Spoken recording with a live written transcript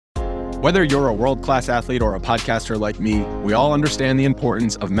Whether you're a world-class athlete or a podcaster like me, we all understand the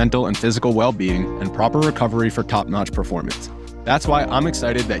importance of mental and physical well-being and proper recovery for top-notch performance. That's why I'm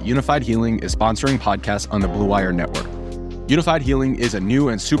excited that Unified Healing is sponsoring podcasts on the Blue Wire Network. Unified Healing is a new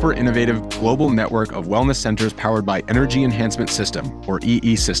and super innovative global network of wellness centers powered by Energy Enhancement System, or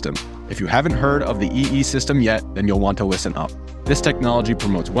EE System. If you haven't heard of the EE System yet, then you'll want to listen up. This technology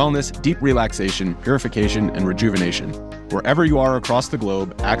promotes wellness, deep relaxation, purification, and rejuvenation. Wherever you are across the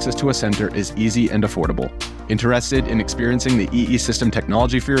globe, access to a center is easy and affordable. Interested in experiencing the EE System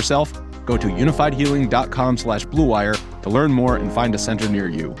technology for yourself? Go to unifiedhealing.com/bluewire to learn more and find a center near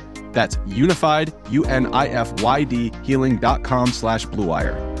you. That's unified, UNIFYD,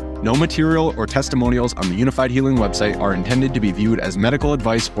 healing.com/bluewire. No material or testimonials on the Unified Healing website are intended to be viewed as medical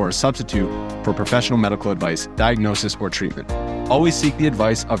advice or a substitute for professional medical advice, diagnosis, or treatment. Always seek the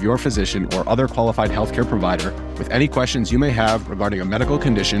advice of your physician or other qualified healthcare provider with any questions you may have regarding a medical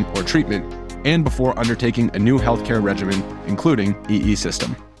condition or treatment and before undertaking a new healthcare regimen, including EE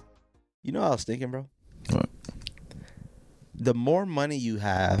System. You know what I was thinking, bro? What? The more money you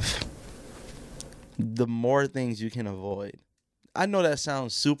have, the more things you can avoid. I know that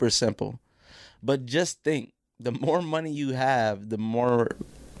sounds super simple, but just think, the more money you have, the more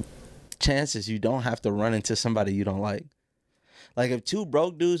chances you don't have to run into somebody you don't like. Like if two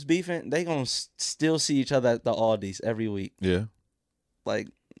broke dudes beefing, they gonna still see each other at the Aldi's every week. Yeah. Like,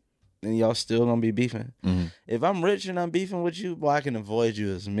 and y'all still gonna be beefing. Mm-hmm. If I'm rich and I'm beefing with you, boy, I can avoid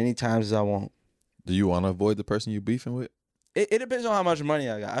you as many times as I want. Do you want to avoid the person you're beefing with? It depends on how much money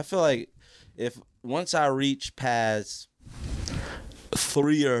I got. I feel like if once I reach past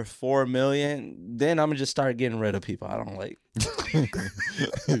 3 or 4 million, then I'm gonna just start getting rid of people I don't like.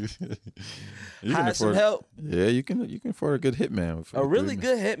 Hire some help. Yeah, you can afford a good hitman. A really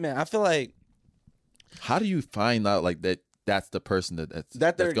good hitman. I feel like. How do you find out like that's the person that's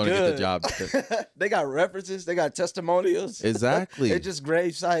they're going to get the job? They got references. They got testimonials. Exactly. They're just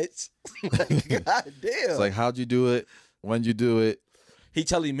grave sites. Like, God damn. It's like, how'd you do it? When'd you do it? He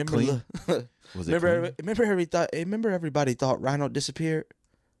tell you, remember, Clean? Was it remember everybody thought Rhino disappeared?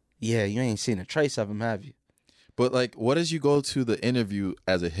 Yeah, you ain't seen a trace of him, have you? But like, what if you go to the interview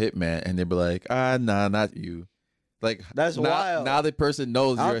as a hitman and they be like, nah, not you. Like, that's wild. Now the person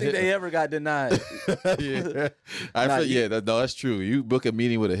knows you're a hitman. I don't think they ever got denied. Yeah, that's true. You book a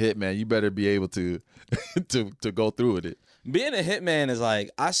meeting with a hitman, you better be able to to go through with it. Being a hitman is like,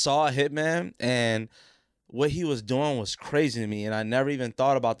 I saw a hitman and what he was doing was crazy to me, and I never even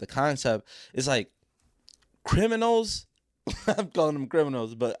thought about the concept. It's like criminals. I'm calling them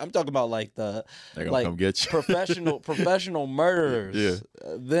criminals, but I'm talking about like the come get you. professional murderers. Yeah,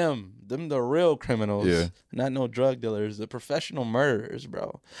 them the real criminals. Yeah, not no drug dealers. The professional murderers,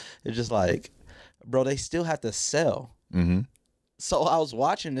 bro. It's just like, bro, they still have to sell. Mm-hmm. So I was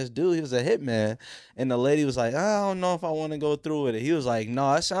watching this dude. He was a hitman, and the lady was like, I don't know if I want to go through with it. He was like,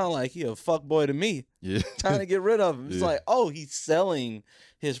 no, it sounds like he a fuck boy to me. Yeah, trying to get rid of him. It's like, oh, he's selling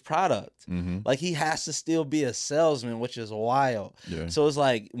his product. Mm-hmm. Like he has to still be a salesman, which is wild. Yeah. So it's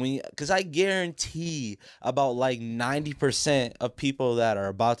like because I guarantee about like 90% of people that are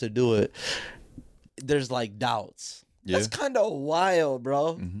about to do it, there's like doubts. Yeah. That's kind of wild,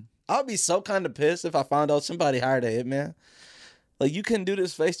 bro. Mm-hmm. I'll be so kind of pissed if I found out somebody hired a hitman. Like, you couldn't do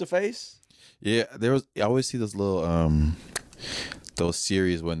this face to face? Yeah, I always see those little those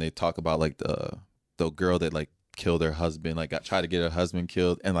series when they talk about like the girl that like killed her husband, like tried to get her husband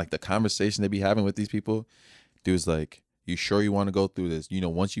killed, and like the conversation they be having with these people. Dude's like, you sure you want to go through this? You know,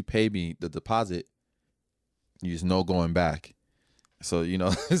 once you pay me the deposit, there's no going back. So, you know,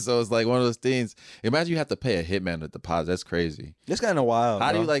 so it's like one of those things. Imagine you have to pay a hitman a deposit. That's crazy. It's kind of wild.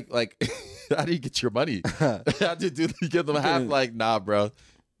 How do you like how do you get your money? How do you give them half? Like, nah, bro.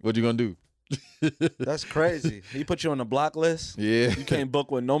 What you gonna do? That's crazy. He put you on the block list. Yeah, you can't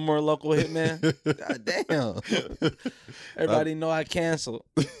book with no more local hitman. God damn. Everybody know I cancel.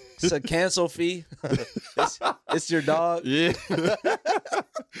 It's a cancel fee. It's your dog. Yeah,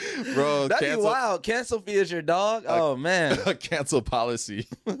 bro. That'd be wild. Cancel fee is your dog. Oh man. A cancel policy.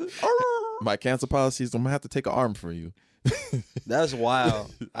 My cancel policy is I'm gonna have to take an arm from you. That's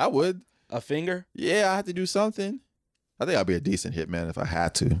wild. I would. A finger? Yeah, I have to do something. I think I'd be a decent hitman if I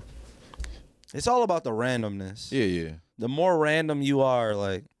had to. It's all about the randomness. Yeah. The more random you are,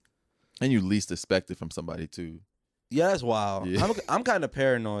 like, and you least expect it from somebody too. Yeah, that's wild. Yeah. I'm kind of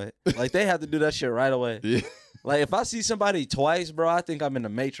paranoid. Like, they have to do that shit right away. Yeah. Like, if I see somebody twice, bro, I think I'm in the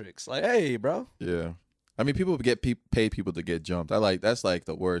Matrix. Like, hey, bro. Yeah. I mean, people pay people to get jumped. That's like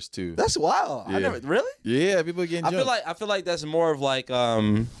the worst too. That's wild. Yeah. I never really. Yeah, people getting jumped. I feel like that's more of like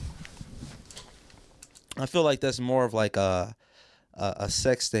a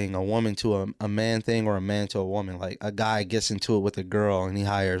sex thing, a woman to a man thing, or a man to a woman. Like a guy gets into it with a girl and he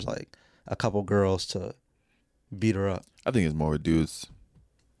hires like a couple girls to beat her up. I think it's more dudes.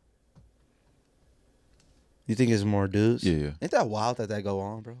 You think it's more dudes? Yeah. Ain't that wild that go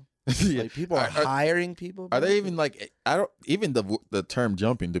on, bro? Yeah. Like people are hiring people. Bro? Are they even like? I don't even the term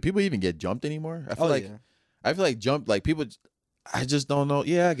jumping. Do people even get jumped anymore? I feel I feel like jump like people. I just don't know.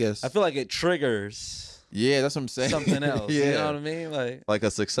 Yeah, I guess. I feel like it triggers. Yeah, that's what I'm saying. Something else. Yeah. You know what I mean? Like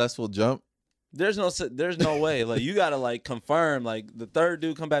a successful jump. There's no way. Like you gotta like confirm. Like the third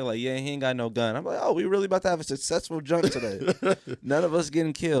dude come back like, yeah, he ain't got no gun. I'm like, oh, we really about to have a successful jump today. None of us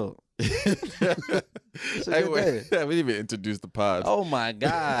getting killed. It's a good day. We didn't even introduce the pod. Oh my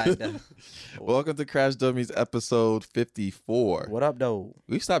God. Welcome to Crash Dummies episode 54. What up, though?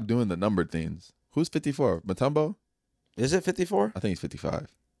 We stopped doing the numbered things. Who's 54? Matumbo? Is it 54? I think he's 55.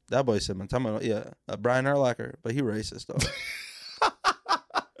 That boy said Matumbo. Yeah, Brian Urlacher, but he racist though.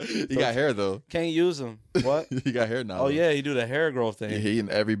 He got hair though. Can't use him. What? He got hair now. Oh though. yeah, he do the hair growth thing. He in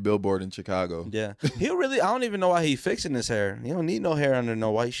every billboard in Chicago. Yeah, he'll really. I don't even know why he fixing his hair. He don't need no hair under no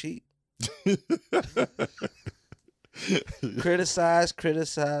white sheet. Criticize.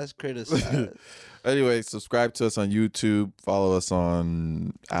 Anyway, subscribe to us on YouTube. Follow us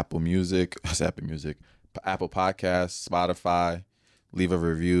on Apple Music. Apple Music. Apple Podcasts, Spotify. Leave a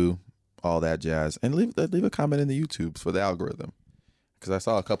review, all that jazz, and leave a comment in the YouTubes for the algorithm. Because I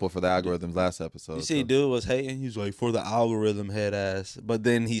saw a couple for the algorithms last episode. You see, dude was hating. He's like, for the algorithm, head ass. But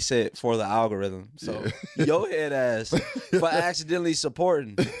then he said, for the algorithm. So, your head ass for accidentally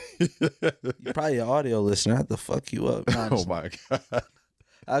supporting. You're probably an audio listener. I have to fuck you up. Oh, my God.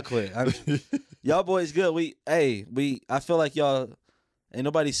 I quit. Y'all boys good. I feel like y'all, ain't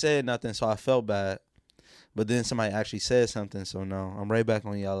nobody said nothing, so I felt bad. But then somebody actually said something, so no. I'm right back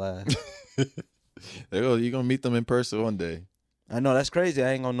on y'all ass. You're going to meet them in person one day. I know, that's crazy.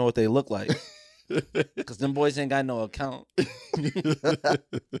 I ain't gonna know what they look like. Because them boys ain't got no account.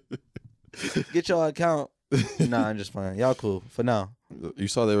 Get your account. Nah, I'm just playing. Y'all cool for now. You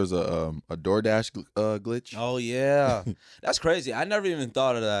saw there was a DoorDash glitch? Oh, yeah. That's crazy. I never even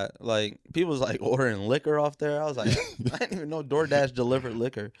thought of that. Like, people was like ordering liquor off there. I was like, I didn't even know DoorDash delivered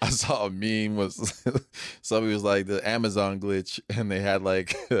liquor. I saw a meme was somebody was like the Amazon glitch, and they had like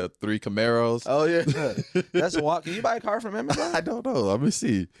 3 Camaros. Oh, yeah. That's a walk. Can you buy a car from Amazon? I don't know. Let me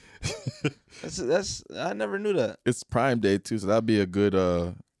see. That's I never knew that. It's Prime Day too, so that'd be a good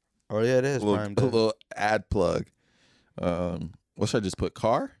Oh, yeah, it is Prime Day. a little ad plug. What should I just put?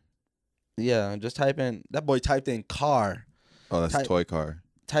 Car? Yeah, just type in. That boy typed in car. Oh, that's toy car.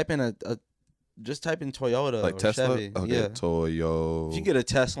 Type in just type in Toyota Like or Tesla? Chevy. Okay, Yeah. Toyo. If you get a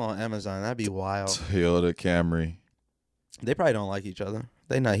Tesla on Amazon, that'd be wild. Toyota Camry. They probably don't like each other.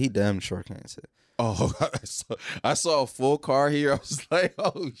 He damn sure can't sit. Oh, I saw a full car here. I was like,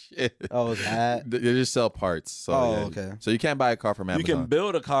 oh shit. Oh, it's ad. They just sell parts. So, Oh, yeah. okay. So you can't buy a car from Amazon. You can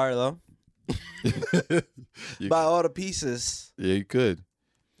build a car though. You Buy all the pieces. Yeah, you could.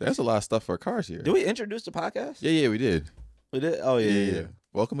 There's a lot of stuff for cars here. Did we introduce the podcast? Yeah, we did. We did. Oh yeah.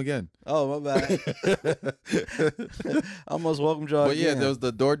 Welcome again. Oh, my bad. Almost welcome y'all. But yeah, again. there was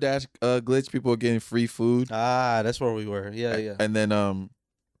the DoorDash glitch. People were getting free food. That's where we were. Yeah. And then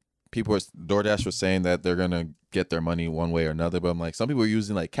DoorDash was saying that they're gonna get their money one way or another. But I'm like, some people are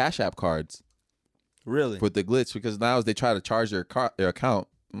using like Cash App cards Really? with the glitch, because now as they try to charge their account,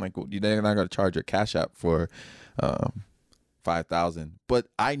 I'm like, well, they're not gonna charge your Cash App for $5,000. But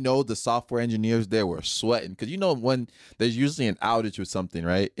I know the software engineers there were sweating, because when there's usually an outage with something,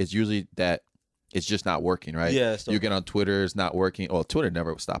 right? It's usually that it's just not working, right? Yeah. You get on Twitter, it's not working. Oh, Twitter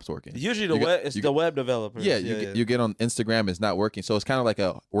never stops working. Usually the web developers. Yeah, you get on Instagram, it's not working. So it's kind of like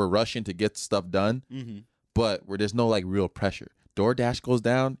we're rushing to get stuff done, but where there's no like real pressure. DoorDash goes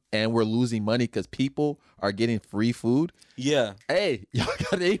down and we're losing money because people are getting free food. Yeah. Hey, y'all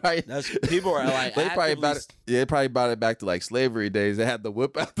got it right. People are like They probably brought it back to like slavery days. They had the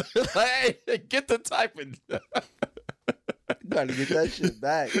whip out there. Like, hey, get the typing. Gotta get that shit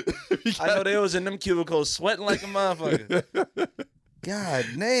back. I know they was in them cubicles sweating like a motherfucker. God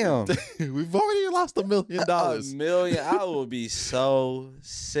damn. We've already lost $1 million. $1 million. I will be so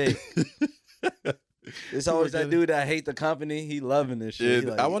sick. It's always that dude that hate the company. He loving this shit.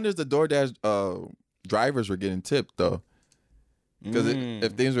 Yeah, I wonder if the DoorDash drivers were getting tipped though. Because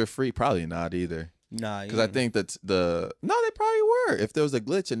if things were free, probably not either. Nah, because I think that they probably were. If there was a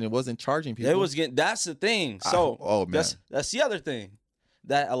glitch and it wasn't charging people, they was getting. That's the thing. So, man, that's the other thing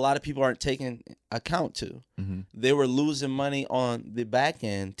that a lot of people aren't taking account to. Mm-hmm. They were losing money on the back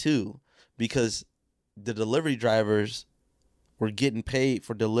end too, because the delivery drivers were getting paid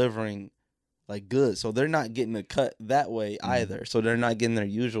for delivering like good. So they're not getting a cut that way either. So they're not getting their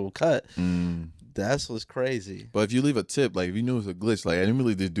usual cut. That's what's crazy. But if you leave a tip, like if you knew it was a glitch, like I didn't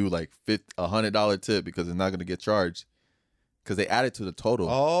really just do like $100 tip because it's not gonna get charged. Because they added to the total.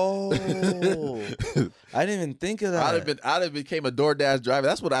 Oh, I didn't even think of that. I'd have became a DoorDash driver.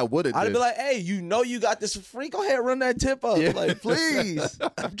 That's what I would have. I'd have been like, "Hey, you know you got this for free. Go ahead, run that tip up. Yeah. Like, please.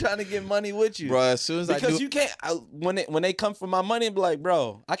 I'm trying to get money with you, bro. As soon as because I do, you can't. When they come for my money, and be like,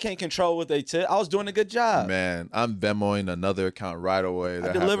 bro, I can't control what they tip. I was doing a good job. man, I'm Venmoing another account right away.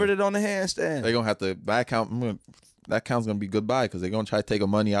 I delivered it on the handstand. They're gonna have to my account. That account's gonna be goodbye because they're gonna try to take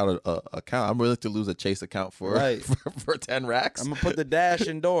money out of account. I'm willing to lose a Chase account for Right. for 10 racks. I'm gonna put the dash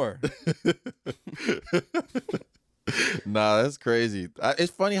in door. Nah, that's crazy.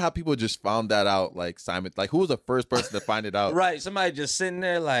 It's funny how people just found that out. Like Simon, like who was the first person to find it out? Right, somebody just sitting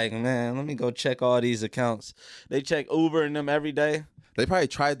there like, man, let me go check all these accounts. They check Uber and them every day. They probably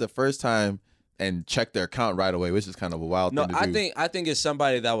tried the first time and checked their account right away, which is kind of a wild thing to do. I think it's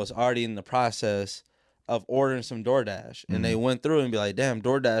somebody that was already in the process of ordering some DoorDash, and they went through and be like, damn,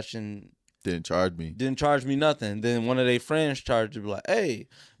 DoorDash and Didn't charge me. didn't charge me nothing. Then one of their friends charged to be like, hey,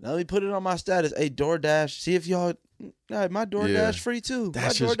 now let me put it on my status. Hey, DoorDash, see if y'all, my DoorDash Yeah. free too.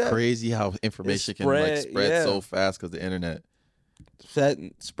 That's My just DoorDash. crazy how information can like spread yeah. so fast because the internet.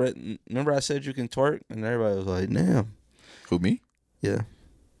 Spread. Remember I said you can twerk, and everybody was like, damn. Who, me? Yeah,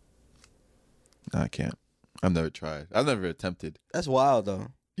 No, I can't. I've never tried. I've never attempted. that's wild though.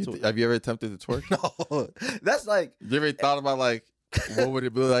 Have you ever attempted to twerk? No, that's like, You ever thought about like what would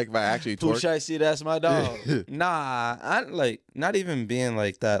it be like if I actually who twerk? should I see? That's my dog. Nah, I like not even being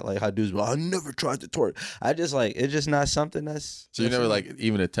like that. Like how dudes, I never tried to twerk. I just like it's just not something that's. So you never like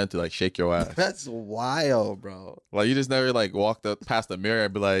even attempt to like shake your ass? That's wild, bro. Like you just never like walked up past the mirror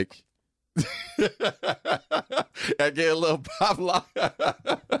and be like, I get a little pop lock. You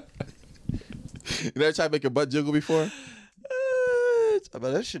never tried to make your butt jiggle before?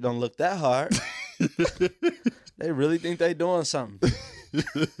 But that shit don't look that hard. They really think they doing something.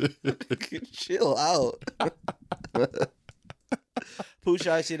 Chill out. Pooh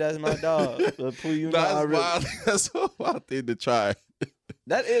Shiesty, that's my dog. But Pooh, you know I That's really, wild. That's a wild thing to try.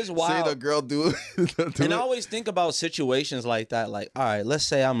 that is wild. See the girl do it. And I always think about situations like that. Like, all right, let's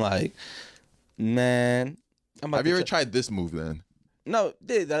say I'm like, man, I'm about Have to you ever ch- tried this move then? No,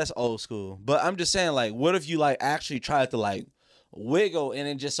 that's old school. But I'm just saying, like, what if you like actually tried to like wiggle and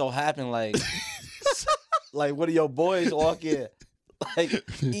it just so happened like, like one of your boys walk in, like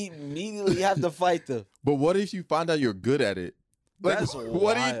immediately have to fight them But what if you find out you're good at it? Like, That's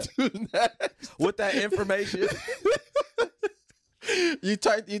what do you do next? with that information. You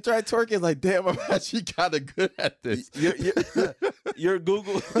try twerking like, damn, I'm actually kind of good at this. Your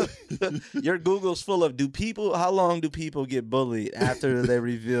Google, your Google's full of how long do people get bullied after they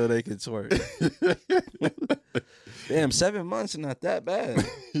reveal they can twerk? Damn, 7 months is not that bad.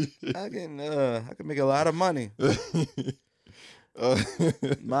 I can make a lot of money.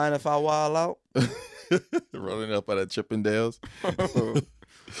 Mind if I wild out? Running up at a Chippendales.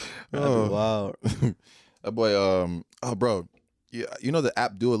 Oh wow. That boy, oh bro, yeah, you know the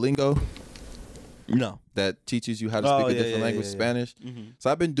app Duolingo No. that teaches you how to speak a different language, Spanish. Mm-hmm. So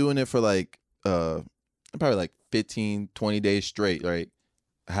I've been doing it for like probably like 15, 20 days straight, right?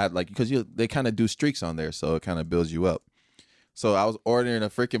 I had like because they kind of do streaks on there, so it kind of builds you up. So I was ordering a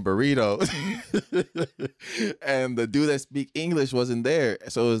freaking burrito, and the dude that speak English wasn't there.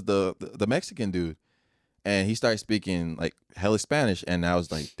 So it was the Mexican dude, and he started speaking like hella Spanish, and I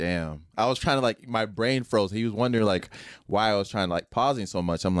was like, damn. I was trying to like my brain froze. He was wondering like why I was trying to like pausing so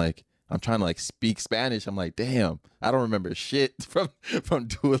much. I'm like, I'm trying to like speak Spanish. I'm like, damn, I don't remember shit from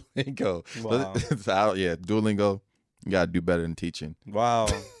Duolingo. Wow. So, yeah, Duolingo, you gotta do better than teaching. Wow.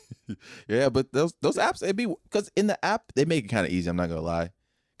 Yeah, but those apps, it be because in the app they make it kind of easy. I'm not gonna lie,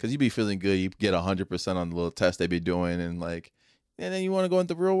 because you be feeling good. You get 100% on the little test they be doing, and then you want to go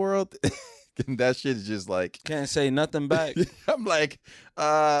into the real world, and that shit is just like Can't say nothing back. I'm like,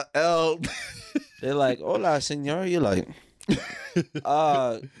 L. They're like, hola, senor. You're like,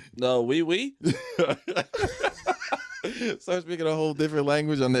 no, we. Start speaking a whole different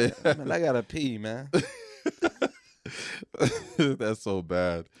language on there. Man, I gotta pee, man. That's so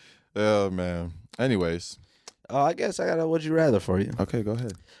bad. Oh man. Anyways, I guess I got a would you rather for you. okay, go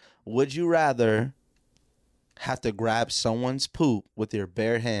ahead. Would you rather have to grab someone's poop with your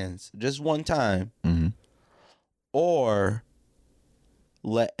bare hands just one time, Mm-hmm. or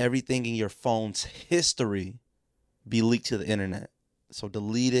let everything in your phone's history be leaked to the internet? So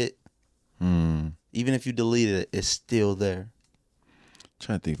delete it. Even if you deleted it, it's still there.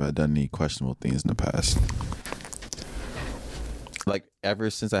 Trying to think if I've done any questionable things in the past. Like ever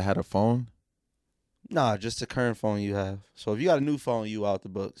since I had a phone, Nah, just the current phone you have. So if you got a new phone, you out the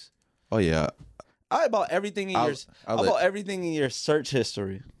books. Oh yeah, I about everything in I'll let- about everything in your search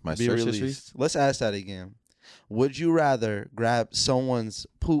history. My be search released. history? Let's ask that again. Would you rather grab someone's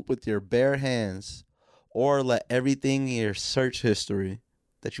poop with your bare hands, or let everything in your search history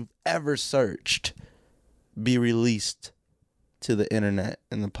that you've ever searched be released to the internet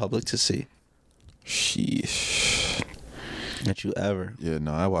and the public to see? Sheesh. That you ever. Yeah,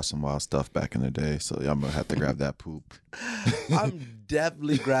 no, I watched some wild stuff back in the day, so I'm gonna have to grab that poop. I'm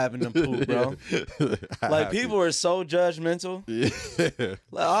definitely grabbing the poop, bro. Like, people are so judgmental. Yeah.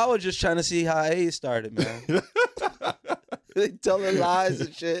 Like, I was just trying to see how AIDS started, man. They telling lies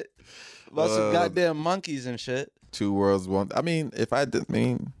and shit about some goddamn monkeys and shit. Two worlds, one. I mean, if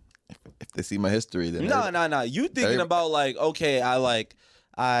they see my history, then No. You thinking about like, okay,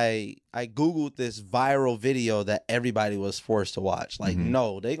 I Googled this viral video that everybody was forced to watch. Like,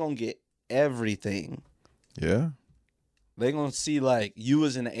 no, they gonna get everything. Yeah. They gonna see like you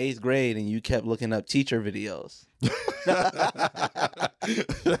was in the 8th grade and you kept looking up teacher videos.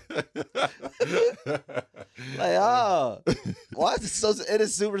 Like, oh, why is it so? It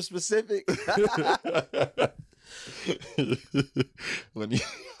is super specific. When you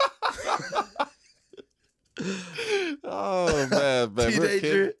oh man,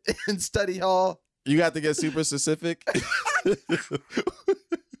 Teenager in study hall. You got to get super specific.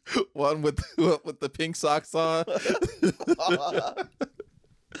 One with the pink socks on.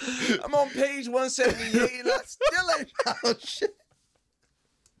 I'm on page 178 and I still ain't found shit.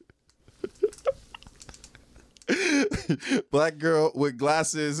 Black girl with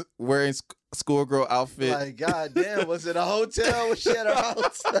glasses wearing schoolgirl outfit. Like, goddamn, was it a hotel when she had her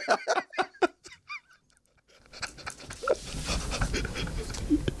house?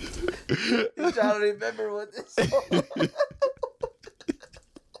 You trying to remember what this was?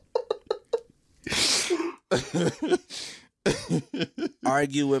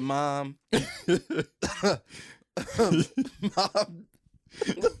 Argue with mom. Mom,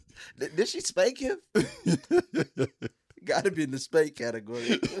 did she spank him? Gotta be in the spank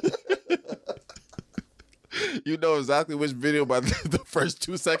category. You know exactly which video by the first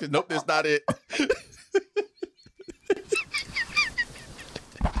 2 seconds. Nope, that's not it.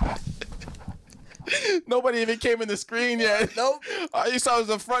 Nobody even came in the screen yet. Nope. All you saw was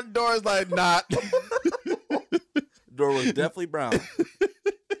the front door is like, not. Door was definitely brown.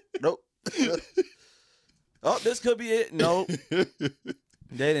 Nope. Oh, this could be it. Nope.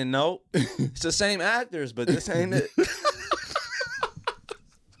 They didn't know. It's the same actors, but this ain't it.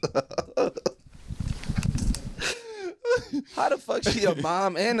 How the fuck she a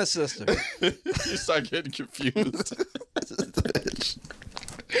mom and a sister? You start getting confused.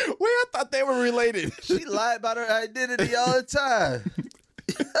 Wait, I thought they were related. She lied about her identity all the time.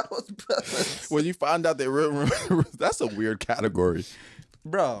 When you found out they were, that's a weird category.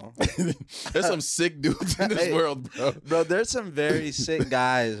 Bro. There's some sick dudes in this world, bro. Bro, there's some very sick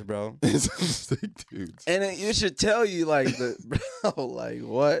guys, bro. There's some sick dudes. And it should tell you, like, bro, like,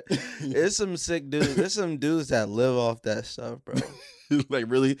 what? It's some sick dudes. There's some dudes that live off that stuff, bro. Like,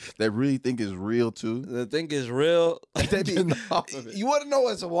 really, they really think it's real, too. They think it's real. Like, they be, you want to know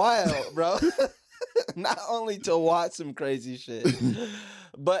what's wild, bro? Not only to watch some crazy shit,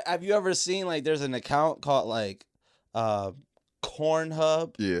 but have you ever seen, like, there's an account called, like,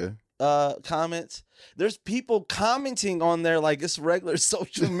 Cornhub? Yeah. Comments. There's people commenting on there like it's regular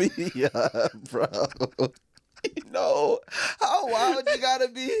social media, bro. You know how wild you gotta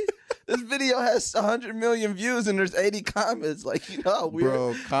be? This video has 100 million views and there's 80 comments. Like, you know how weird.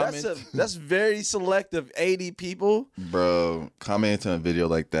 Bro, that's very selective. 80 people. Bro, commenting on a video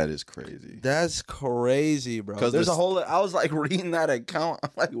like that is crazy. That's crazy, bro. Because there's a whole. I was like reading that account. I'm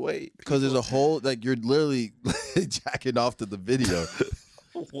like, wait. Because there's a whole, like, you're literally jacking off to the video.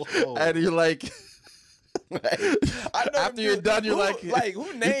 Whoa. And you're like, after you're done, you're like,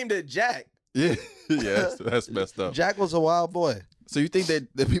 who named it Jack? Yeah, yeah, that's messed up. Jack was a wild boy. So you think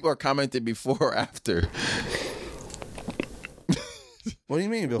that people are commenting before or after? What do you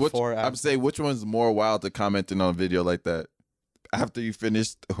mean before? I'm saying, which one's more wild to commenting on a video like that? After you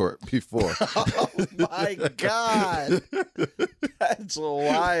finished or before? Oh my God. That's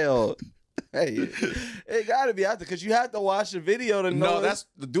wild. Hey, it gotta be after because you have to watch the video to know. No, that's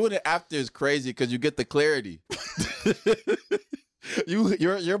doing it after is crazy because you get the clarity.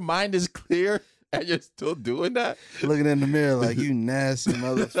 Your mind is clear and you're still doing that. Looking in the mirror like, you nasty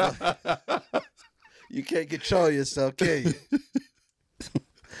motherfucker. You can't control yourself, can you?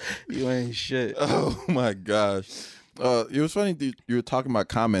 You ain't shit. Oh my gosh. It was funny you were talking about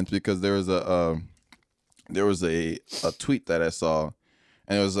comments because there was a tweet that I saw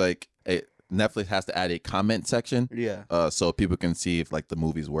and it was like, Netflix has to add a comment section, Yeah. so people can see if like the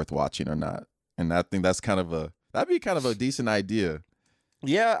movie's worth watching or not. And I think that'd be kind of a decent idea.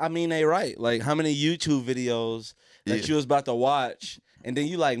 Yeah, I mean, they right. Like, how many YouTube videos that you was about to watch, and then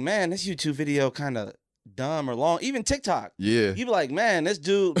you like, man, this YouTube video kind of dumb or long. Even TikTok. Yeah. You be like, man, this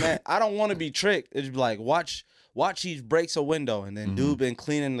dude, man, I don't want to be tricked. It's be like, watch he breaks a window, and then dude been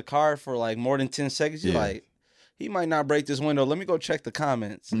cleaning the car for like more than 10 seconds. You're like, he might not break this window. Let me go check the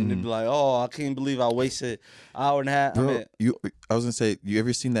comments. And it'd be like, oh, I can't believe I wasted an hour and a half. Bro, I was gonna say, you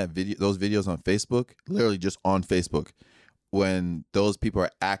ever seen those videos on Facebook? Literally just on Facebook, when those people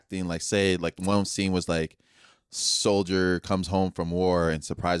are acting like, say, like one scene was like, soldier comes home from war and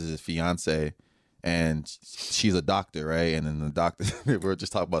surprises his fiance, and she's a doctor, right? And then the doctor, we were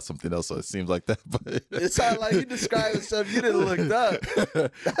just talking about something else, so it seems like that. But it sounds like you describing stuff you didn't look up.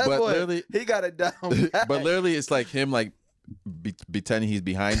 That but boy, literally, he got it down pat. but literally, it's like him like pretending he's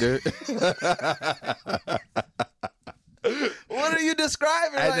behind her. What are you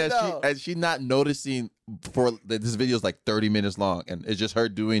describing And right then now? and she not noticing for this video is like 30 minutes long, and it's just her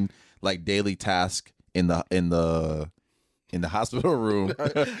doing like daily tasks in the hospital room.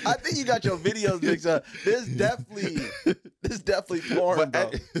 I think you got your videos mixed up. This definitely porn,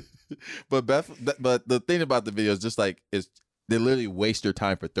 bro. but the thing about the video is just like is they literally waste their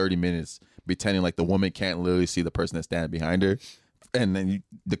time for 30 minutes pretending like the woman can't literally see the person that's standing behind her, and then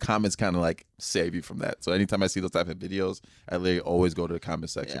the comments kind of like save you from that. So anytime I see those type of videos, I literally always go to the comment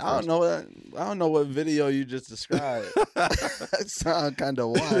section. Yeah, I don't know what video you just described. That sounds kind of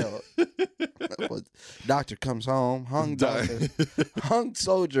wild. Doctor comes home, hung doctor, hung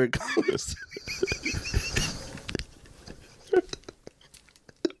soldier comes.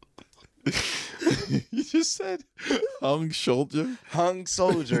 You just said hung soldier. Hung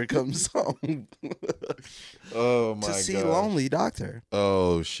soldier comes home Oh my god! to see lonely doctor.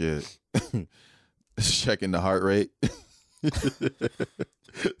 Oh shit! Checking the heart rate.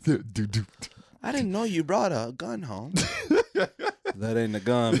 I didn't know you brought a gun home. That ain't a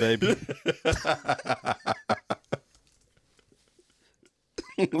gun, baby.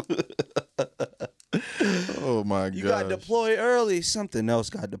 Oh my god! You got deployed early. Something else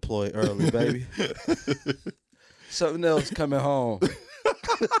got deployed early, baby. Something else coming home.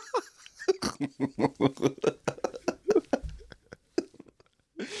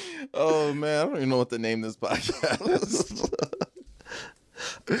 Oh man, I don't even know what to name this podcast.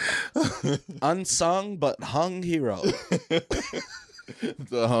 Unsung but hung hero.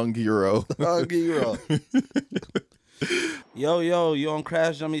 The hung hero. Hung hero. Yo, you on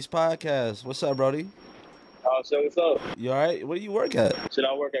Crash Dummies podcast. What's up, Brody? So what's up? You all right? Where do you work at? Should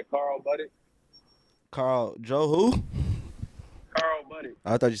I work at Carl Buddy? Joe who? Carl Buddy.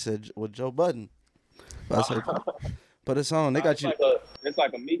 I thought you said Joe Budden. I said, put us on. They got you. It's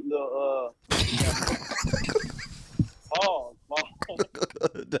like a meat little oh,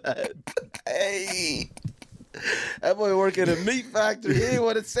 Hey, that boy work at a meat factory. He ain't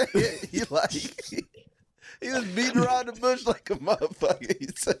want to say it. He was beating around the bush like a motherfucker. He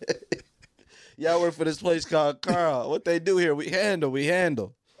said, "Yeah, I work for this place called Carl. What they do here? We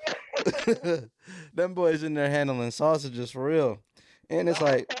handle." Them boys in there handling sausages for real, and it's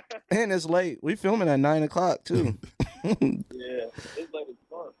late. We filming at 9:00 too. yeah, it's like it's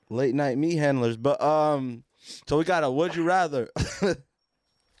fun. Late night meat handlers, but so we got a would you rather. All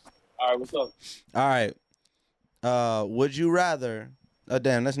right, what's up? All right. Would you rather?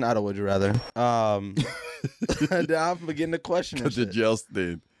 Damn, that's not a would you rather. I'm forgetting the question. And The shit. jail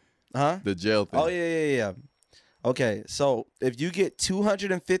thing. Huh? The jail thing. Oh yeah. Okay, so if you get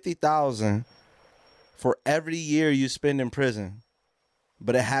 $250,000 for every year you spend in prison,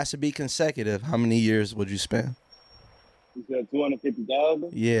 but it has to be consecutive, how many years would you spend? You said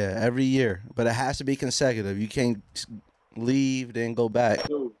 250,000. Yeah, every year, but it has to be consecutive. You can't leave then go back.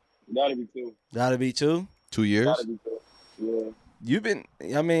 Two. Gotta be two. Gotta be 2. 2 years. Gotta be two. Yeah. You've been.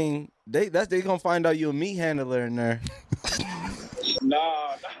 I mean, they gonna find out you a meat handler in there.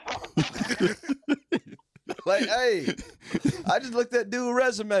 Nah. Like, hey, I just looked at dude's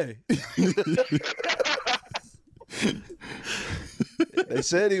resume. They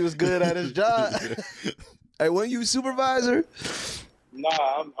said he was good at his job. Hey, weren't you supervisor?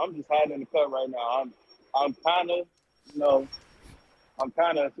 Nah, I'm just hiding in the cut right now. I'm kind of, I'm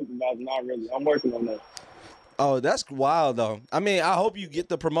kind of a supervisor, not really. I'm working on that. Oh, that's wild though. I mean, I hope you get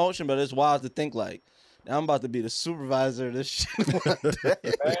the promotion, but it's wild to think like, I'm about to be the supervisor of this shit one day.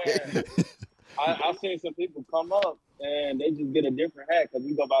 Man, I've seen some people come up and they just get a different hat because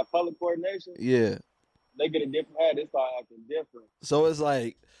we go by color coordination. Yeah. They get a different hat. They start acting different. So it's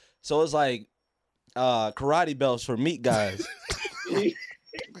like karate belts for meat guys.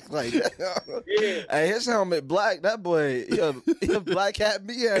 Like, Yeah. hey, his helmet black. That boy, he a black hat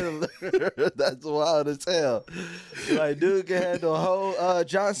me handler. That's wild as hell. Like, dude can handle a whole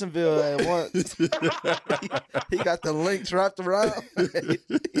Johnsonville at once. He got the links wrapped around. He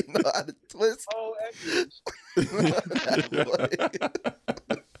know how to twist. Oh, excellent.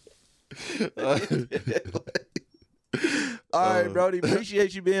 All right, Brody.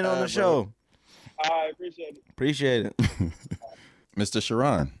 Appreciate you being on the show. I appreciate it. Appreciate it. Mr.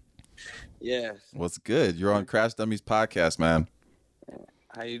 Sharon, Yes. what's good? You're on Crash Dummies podcast, man.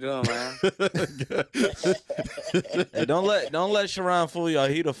 How you doing, man? Hey, don't let Sharon fool y'all.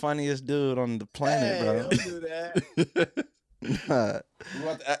 He the funniest dude on the planet, bro. Don't do that.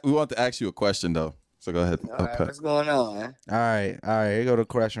 We want to ask you a question though. So go ahead. All right, what's going on, man? All right. Here go the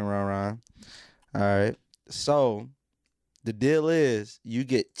question, Ron. All right. So the deal is you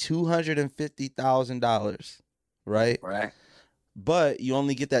get $250,000, right? Right. But you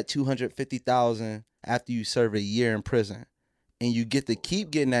only get that $250,000 after you serve a year in prison, and you get to keep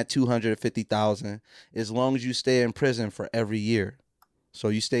getting that $250,000 as long as you stay in prison for every year. So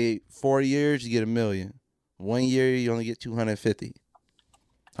you stay 4 years, you get $1 million. 1 year, you only get $250,000.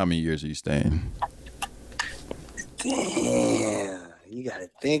 How many years are you staying? Damn, you gotta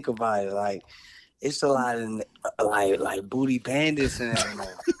think about it. Like, it's a lot of like booty bandits and that.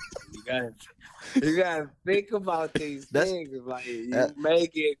 Man. You gotta think about these things. Like, you may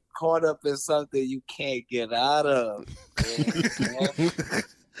get caught up in something you can't get out of.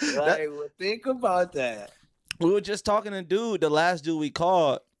 Well, think about that. We were just talking to dude, the last dude we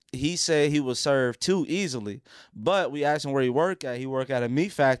called. He said he was served too easily, but we asked him where he worked at. He worked at a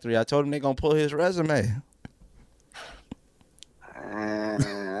meat factory. I told him they're gonna pull his resume. I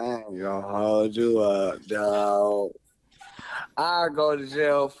ain't gonna hold you up, dog. I'll go to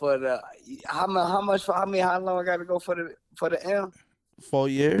jail for the how long I gotta go for the M? 4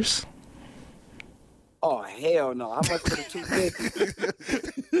 years. Oh hell no! How much for the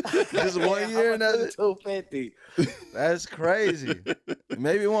 250? Just 1 year and that's 250. That's crazy.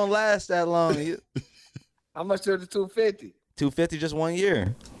 Maybe it won't last that long. How much for the 250? 250 just 1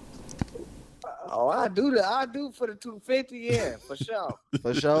 year. Oh, I do for the 250. Yeah, for sure.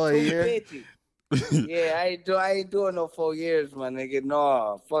 For sure, a year. 250. Yeah, I ain't doing no 4 years, my nigga.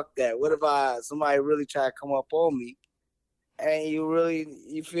 No, fuck that. What if somebody really try to come up on me? And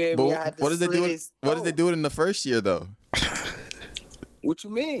you feel me? But what did they do? What did they do it in the first year though? What you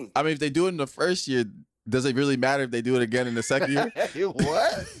mean? I mean, if they do it in the first year, does it really matter if they do it again in the second year?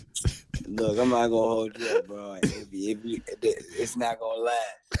 What? Look, I'm not gonna hold you up, bro. It's not gonna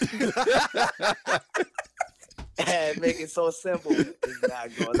last. Make it so simple. It's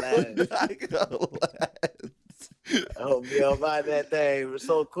not gonna last. I hope you'll buy that thing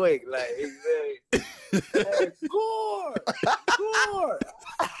so quick. Like, hey, Gore!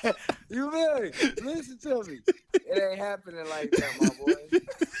 You really? Listen to me. It ain't happening like that, my boy. It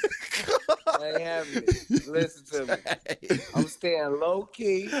ain't happening. Listen to me. I'm staying low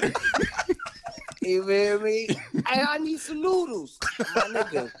key. You feel me? Hey, I need some noodles. My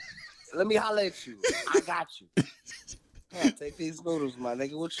nigga, let me holler at you. I got you. Take these noodles, my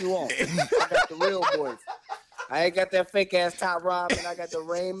nigga. What you want? I got the real boys. I ain't got that fake ass top ramen. I got the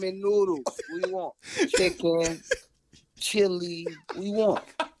ramen noodles. What you want? Chicken, chili. What you want?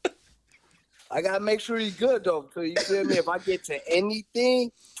 I gotta make sure he's good though. Cause you feel me? If I get to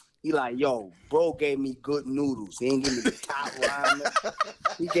anything, he like, yo, bro gave me good noodles. He ain't give me the top ramen.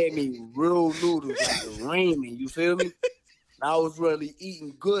 He gave me real noodles like the ramen. You feel me? I was really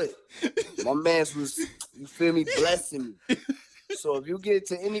eating good. My man's was, you feel me, blessing me. So if you get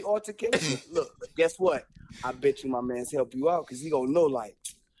to any altercation, look, guess what? I bet you my man's help you out because he gonna know, like,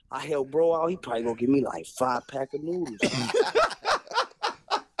 I help bro out. He probably gonna give me like 5 pack of noodles.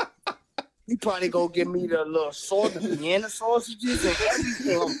 He probably gonna give me the little Vienna sausages and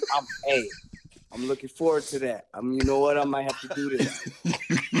everything. I'm looking forward to that. You know what? I might have to do this.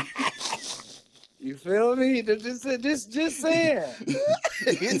 You feel me? Just saying.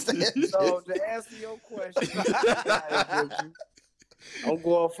 So to answer your question, I'm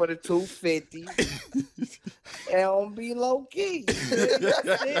going for the 250. And I'm be low key.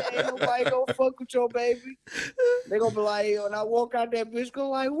 That's it. Ain't nobody gonna fuck with your baby. They gonna be like, when I walk out that bitch, go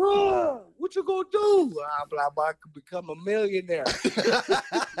like, "Run, what you gonna do?" I'm like, I could become a millionaire.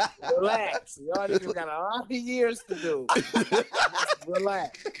 Relax. Y'all niggas got a lot of years to do.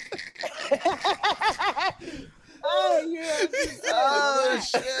 Relax. Oh, yeah. Oh,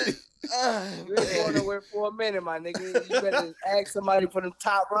 shit. You ain't going nowhere for a minute, my nigga. You better ask somebody for them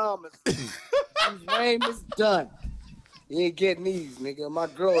top ramen. His name is done. You ain't getting these, nigga. My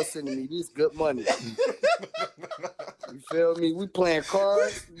girl is sending me this good money. You feel me? We playing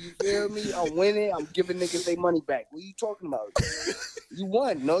cards. You feel me? I'm winning. I'm giving niggas their money back. What are you talking about? You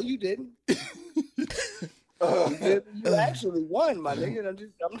won. No, you didn't. You actually won, my nigga.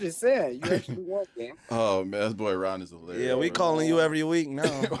 I'm just saying, you actually won, man. Oh man, this boy Ron is hilarious. Yeah, we calling you every week now.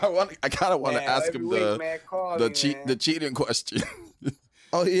 I kind of want to ask him the cheating question.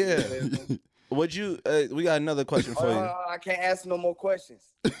 Oh yeah. Would you? We got another question for you. I can't ask no more questions.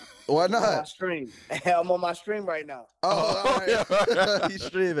 Why I'm on my not? stream. I'm on my stream right now. Oh, all right. He's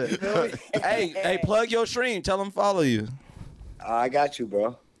streaming. Hey, plug your stream. Tell them follow you. I got you,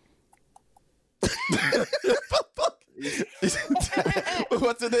 bro.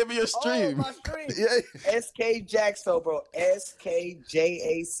 What's the name of your stream? Oh, my stream. Yeah. SK Jackso, bro.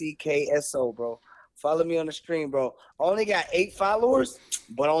 SKJACKSO, bro. Follow me on the stream, bro. I only got 8 followers,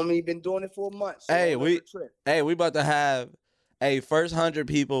 but I only been doing it for a month. So Hey, we about to have first 100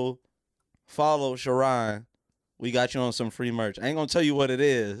 people follow Sharon. We got you on some free merch. I ain't gonna tell you what it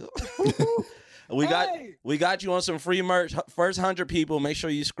is. We got you on some free merch. First 100 people, make sure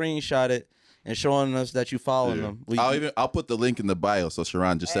you screenshot it and showing us that you following them. I'll put the link in the bio. So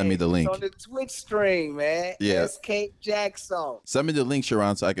Sharon, just send me the link. It's on the Twitch stream, man. Yeah. SK Jackson. Send me the link,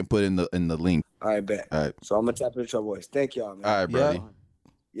 Sharon, so I can put in the link. All right, bet. All right. So I'm gonna tap into your voice. Thank y'all, man. All right, buddy.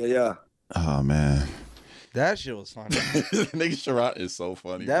 Yeah. Oh man. That shit was funny. Nigga Sharon is so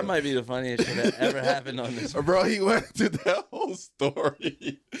funny. That bro. might be the funniest shit that ever happened on this. Bro, he went through that whole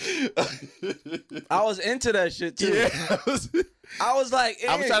story. I was into that shit too. Yeah. I was like,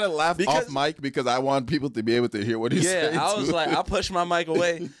 I'm trying to laugh because- off mic because I want people to be able to hear what he's saying. Yeah, I was too. like, I pushed my mic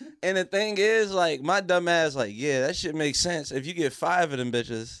away. And the thing is, like, my dumb ass, like, yeah, that shit makes sense. If you get 5 of them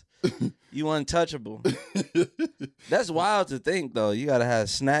bitches, you untouchable. That's wild to think, though. You gotta have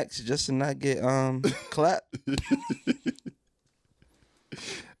snacks just to not get clapped.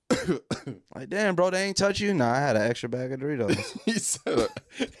 Like, damn, bro, they ain't touch you? Nah, I had an extra bag of Doritos. he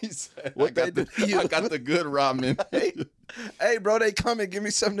said, What I got they do to you? I got the good ramen. Hey, bro, they come and give me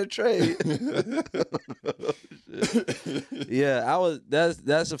something to trade. Yeah,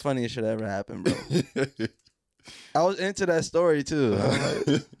 that's the funniest shit that ever happened, bro. I was into that story too.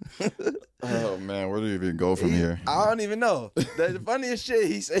 Oh man, where do we even go from here? I don't even know. The funniest shit,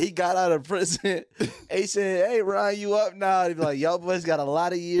 he said he got out of prison. He said, "Hey, Ryan, you up now?" He be like, "Yo, boys got a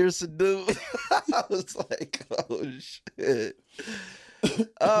lot of years to do." I was like, "Oh shit."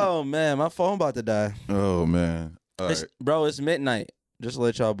 Oh man, my phone about to die. Oh man. All right. Bro, it's midnight. Just to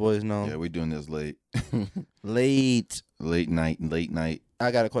let y'all boys know. Yeah, we doing this late. Late Late night.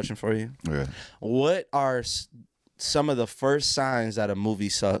 I got a question for you. Okay. What are some of the first signs that a movie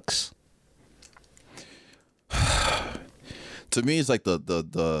sucks? To me, it's like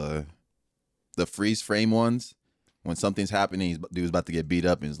the freeze frame ones. When something's happening, dude's about to get beat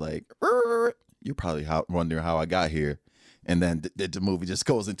up, and he's like, "You're probably wondering how I got here." And then the movie just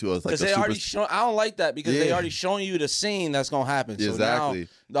goes into us like they already show. I don't like that because they Yeah. already showing you the scene that's gonna happen. So Exactly. now,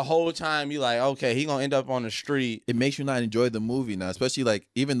 the whole time you like, okay, he gonna end up on the street. It makes you not enjoy the movie now, especially like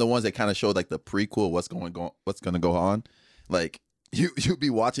even the ones that kind of show like the prequel, what's gonna go on. Like you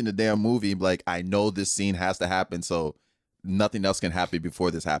be watching the damn movie, and be like, I know this scene has to happen, so nothing else can happen before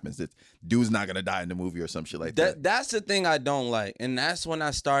this happens. Dude's not gonna die in the movie or some shit like that. That's the thing I don't like, and that's when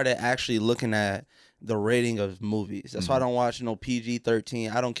I started actually looking at the rating of movies. That's why I don't watch no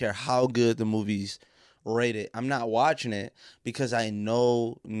PG-13. I don't care how good the movie's rated. I'm not watching it because I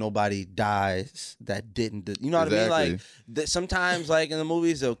know nobody dies that didn't. You know what I mean? Like sometimes, like in the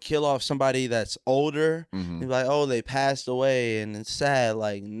movies, they'll kill off somebody that's older. Mhm. You're like, oh, they passed away, and it's sad.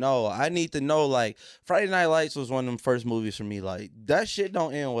 Like, no, I need to know. Like, Friday Night Lights was one of them first movies for me. Like, that shit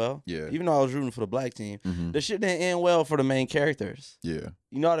don't end well. Yeah. Even though I was rooting for the black team, Mhm. the shit didn't end well for the main characters. Yeah.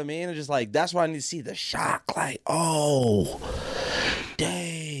 You know what I mean? It's just like, that's why I need to see the shock. Like, oh,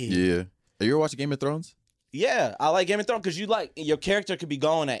 dang. Yeah. Have you ever watched Game of Thrones? Yeah, I like Game of Thrones because you like your character could be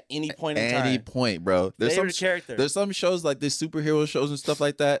going at any point in time. Any point, bro. Favorite character. There's some shows like this superhero shows and stuff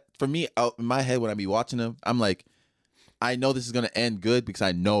like that. For me, out in my head when I be watching them, I'm like, I know this is gonna end good because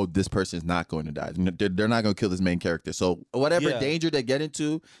I know this person is not going to die. They're not gonna kill this main character. So whatever danger they get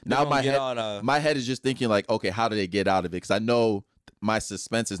into, now my head is just thinking like, okay, how do they get out of it? Because I know my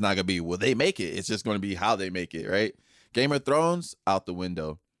suspense is not gonna be will they make it. It's just gonna be how they make it, right? Game of Thrones out the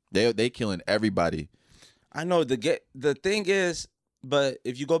window. They killing everybody. I know the thing is, but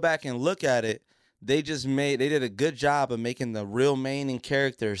if you go back and look at it, they did a good job of making the real main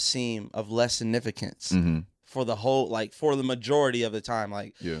characters seem of less significance for the whole, like for the majority of the time.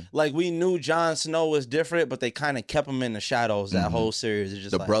 Like, like we knew Jon Snow was different, but they kind of kept him in the shadows that whole series. It's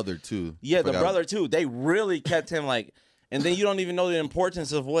just The like, brother too. Yeah, the brother too. They really kept him like, and then you don't even know the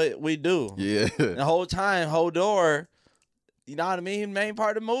importance of what we do. Yeah. The whole time, Hodor You know what I mean? Main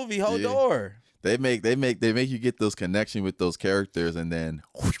part of the movie, whole Yeah. door. They make you get those connection with those characters, and then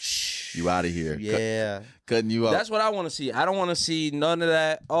whoosh, you out of here. Yeah. Cutting you up. That's what I want to see. I don't want to see none of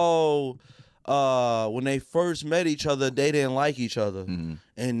that. Oh, when they first met each other, they didn't like each other,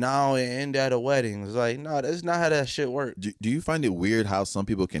 and now it ended at a wedding. It's like, no, that's not how that shit works. Do you find it weird how some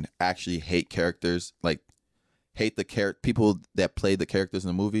people can actually hate characters, like hate the people that play the characters in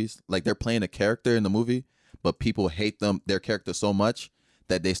the movies? Like they're playing a character in the movie, but people hate their character so much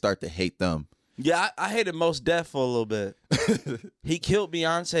that they start to hate them. Yeah, I hated Mos Def for a little bit. He killed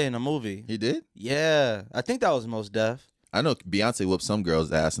Beyonce in a movie. He did? Yeah, I think that was Mos Def. I know Beyonce whooped some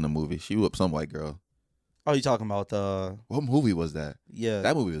girl's ass in the movie. She whooped some white girl. Oh, you talking about the What movie was that? yeah?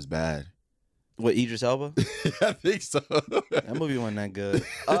 That movie was bad. With Idris Elba? I think so. That movie wasn't that good.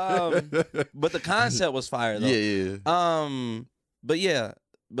 But the concept was fire though. Yeah. But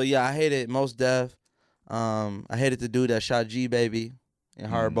yeah, I hated Mos Def. I hated the dude that shot G Baby in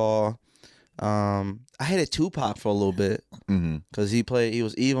Hardball. I hated Tupac for a little bit because he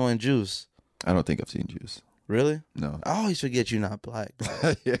was evil in Juice. I don't think I've seen Juice. Really? No. I always forget you're not black.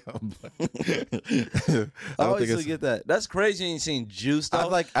 Yeah, I'm black. I always forget that. That's crazy. You ain't seen Juice though.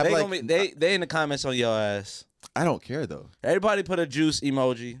 They in the comments on your ass. I don't care though. Everybody put a Juice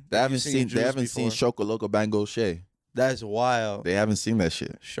emoji. They haven't Juice seen before. Shokoloco Bango Shay. That's wild. They haven't seen that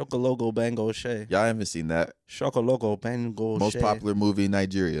shit. Shokologo Bango Shay. Y'all haven't seen that. Shokologo Bango Shay. Most popular movie in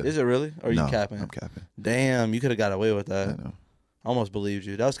Nigeria. Is it really? Or are you No, capping? I'm capping. Damn, you could have got away with I that. know. I almost believed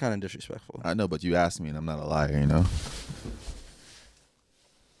you. That was kind of disrespectful. I know, but you asked me and I'm not a liar, you know?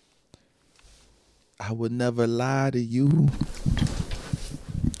 I would never lie to you.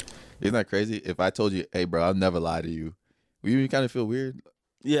 Isn't that crazy? If I told you, hey, bro, I'll never lie to you, would you kind of feel weird?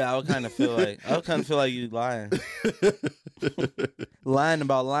 Yeah, I would kind of feel like you lying. lying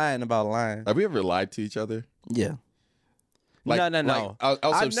about lying. Have we ever lied to each other? Yeah. Like, No. Like,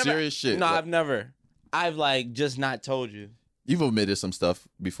 on some I've never- serious shit. No, Like, I've never. I've like just not told you. You've omitted some stuff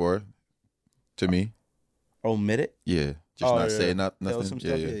before to me. Omit it? Yeah. Just not saying Tell nothing. some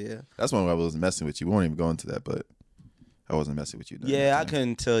Yeah, stuff? yeah. Yeah. That's when I was messing with you. We won't even go into that, but I wasn't messing with you. during Yeah, I that time.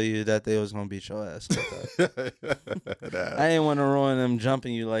 couldn't tell you that they was gonna beat your ass like that. Nah. I didn't want to ruin them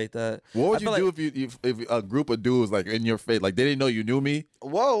jumping you like that. What I would you feel do if a group of dudes like in your face, like they didn't know you knew me?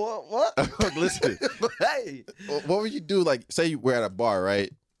 Whoa, what? Listen, Hey. what would you do? Like, say we're at a bar,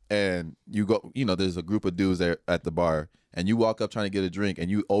 right? And you go, there's a group of dudes there at the bar, and you walk up trying to get a drink, and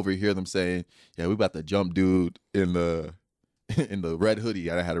you overhear them saying, "Yeah, we about to jump dude in the red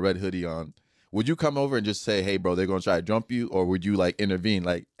hoodie." I had a red hoodie on. Would you come over and just say, "Hey, bro, they're gonna try to jump you," or would you like intervene,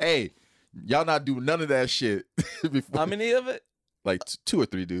 like, "Hey, y'all not do none of that shit"? Before, How many of it? like 2 or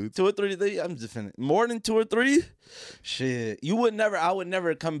 3 dudes. 2 or 3? I'm defending more than 2 or 3. Shit, I would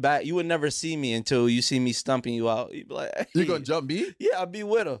never come back. You would never see me until you see me stumping you out. You'd be like, hey. You gonna jump me? Yeah, I'll be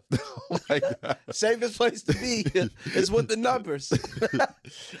with her. Oh my God. Safest place to be is with the numbers.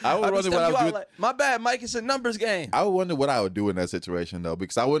 I would I'll be wonder what stumping I you would out do. like, my bad, Mike. It's a numbers game. I would wonder what I would do in that situation though,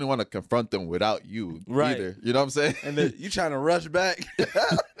 because I wouldn't want to confront them without you Right. either. You know what I'm saying? And then you trying to rush back.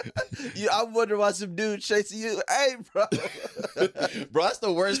 I wonder why some dude chasing you. Hey, bro. Bro, that's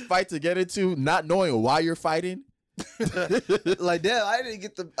the worst fight to get into, not knowing why you're fighting. Like, damn, I didn't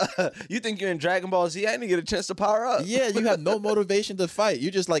get the. You think you're in Dragon Ball Z? I didn't get a chance to power up. Yeah, you have no motivation to fight.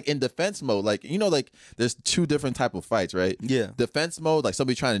 You're just like in defense mode. Like, like there's 2 different type of fights, right? Yeah. Defense mode, like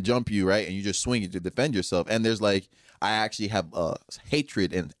somebody trying to jump you, right? And you just swing it to defend yourself. And there's like, I actually have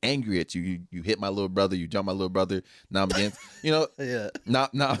hatred and angry at you. You hit my little brother, you jump my little brother. Now I'm getting, Yeah. now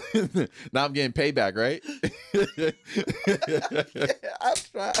now I'm getting payback, right? I'm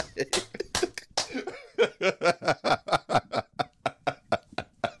trying.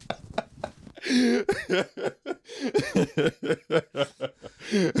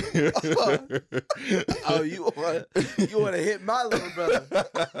 Oh, you want to hit my little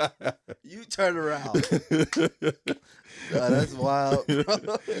brother? You turn around. God, that's wild, bro.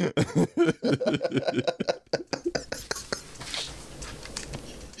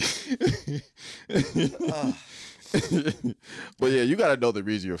 But yeah, you gotta know the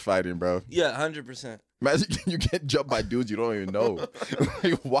reason you're fighting, bro. Yeah, 100%. Imagine you get jumped by dudes you don't even know.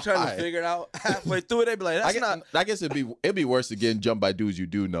 Like, why? Trying to figure it out halfway through it, they be like, I guess it'd be worse than getting jumped by dudes you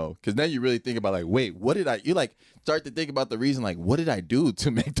do know, because then you really think about like, wait, what did I? You like start to think about the reason, like, what did I do to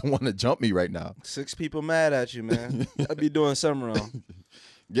make them want to jump me right now? 6 people mad at you, man. I'd be doing something wrong.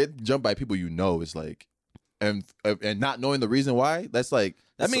 Get jumped by people you know is like, and not knowing the reason why. That's like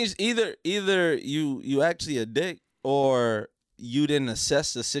That means either you actually a dick or you didn't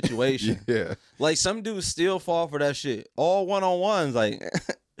assess the situation. yeah. Like some dudes still fall for that shit. All one-on-ones, like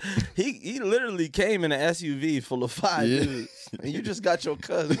He literally came in an SUV full of 5 dudes, and you just got your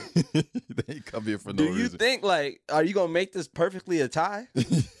cousin. They come here for no Do you reason. think like, are you gonna make this perfectly a tie?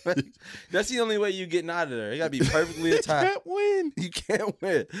 That's the only way you getting out of there. It gotta be perfectly a tie. Can't win. You can't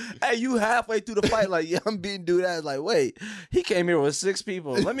win. Hey, you halfway through the fight, like, yeah, I'm beating dude ass. Like, wait, he came here with 6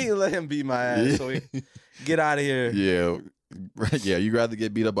 people. Let me let him beat my ass so we get out of here. Yeah, right. Yeah, you'd rather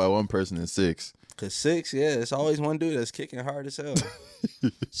get beat up by one person than 6. Cause 6, yeah, it's always one dude that's kicking hard as hell.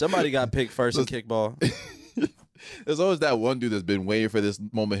 Somebody got picked first in kickball. There's always that one dude that's been waiting for this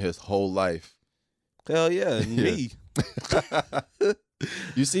moment his whole life. Hell yeah, me.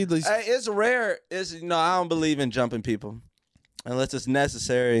 You see these? Hey, it's rare. I don't believe in jumping people unless it's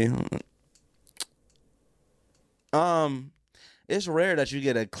necessary. It's rare that you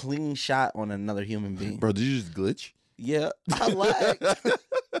get a clean shot on another human being. Bro, did you just glitch? Yeah, I lagged.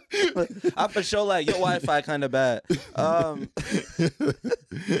 I for sure like your Wi-Fi kind of bad.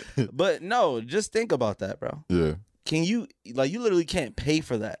 But no, just think about that, bro. Yeah. Can you you literally can't pay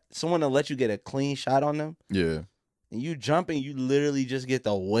for that. Someone to let you get a clean shot on them, Yeah. and you jumping, you literally just get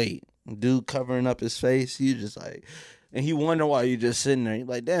the weight. Dude covering up his face, you just like, and he wonder why you just sitting there. You're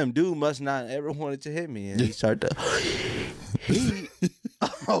like, damn, dude must not ever wanted to hit me, and he start to.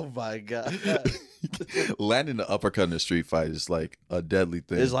 Oh my god. Landing the uppercut in a street fight is like a deadly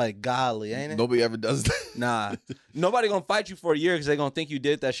thing. It's like godly, ain't it? Nobody ever does that. Nah. Nobody gonna fight you for a year because they gonna think you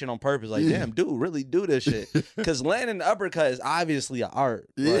did that shit on purpose. Like, damn, dude, really do this shit. Because landing the uppercut is obviously an art.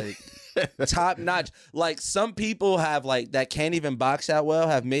 Like, top notch. Like, some people have, like, that can't even box that well,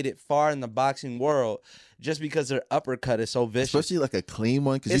 have made it far in the boxing world just because their uppercut is so vicious. Especially like a clean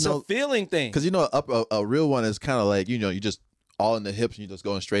one. It's a feeling thing. Because a real one is kind of like, you just all in the hips and you're just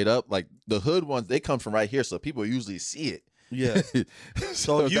going straight up. Like the hood ones, they come from right here, so people usually see it. Yeah.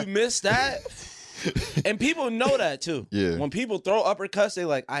 So if you miss that, and people know that too. Yeah. When people throw uppercuts, they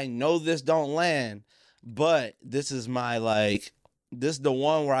like, I know this don't land, but this is my this is the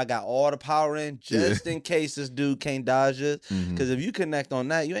one where I got all the power in just in case this dude can't dodge it. Because if you connect on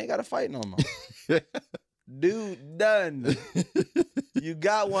that, you ain't got to fight no more. Dude, done. You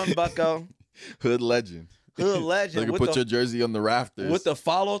got one, bucko. Hood legend. Hood legend. They can put your jersey on the rafters. With the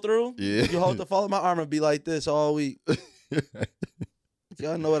follow through? Yeah. You hold the follow, my arm would be like this all week.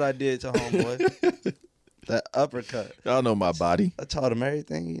 Y'all know what I did to homeboy. That uppercut. Y'all know my body. I taught him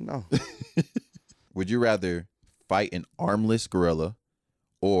everything you know. Would you rather fight an armless gorilla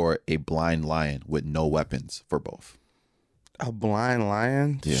or a blind lion with no weapons for both? A blind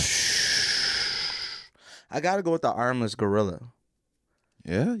lion? Yeah. I gotta go with the armless gorilla.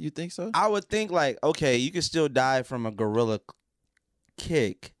 Yeah, you think so? I would think like, okay, you can still die from a gorilla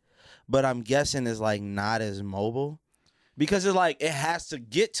kick, but I'm guessing it's like not as mobile because it's like it has to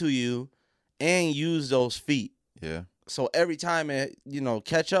get to you and use those feet. Yeah. So every time it,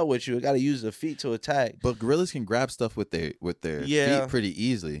 catch up with you, it got to use the feet to attack. But gorillas can grab stuff with their feet pretty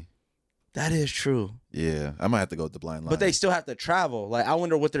easily. That is true. Yeah, I might have to go with the blind lion. But they still have to travel. Like, I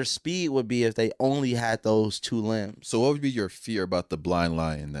wonder what their speed would be if they only had those 2 limbs. So what would be your fear about the blind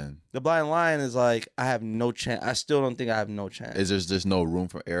lion then? The blind lion is like, I have no chance. I still don't think I have no chance. Is there just no room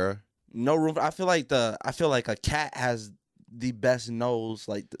for error? No room. I feel like a cat has the best nose,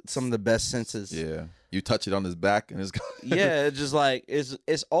 like some of the best senses. Yeah. You touch it on his back and it's gone. Yeah, it's just like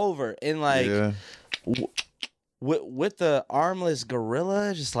it's over. And like with the armless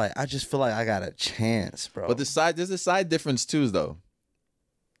gorilla, just like I just feel like I got a chance, bro. But there's a side difference too, though.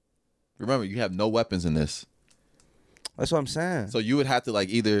 Remember, you have no weapons in this. That's what I'm saying. So you would have to like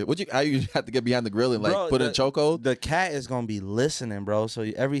how you have to get behind the gorilla and like put in chokehold? The cat is gonna be listening, bro. So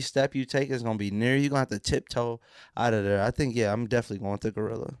every step you take is gonna be near you. You're gonna have to tiptoe out of there. I think I'm definitely going with the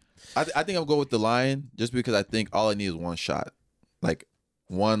gorilla. I think I'll go with the lion just because I think all I need is one shot. Like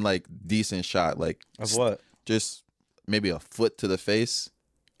one like decent shot. Like of what? Just maybe a foot to the face.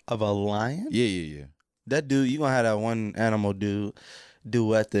 Of a lion? Yeah. That dude, you gonna have that one animal dude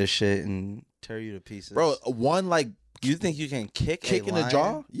duet this shit and tear you to pieces. Bro, one like you think you can kick in the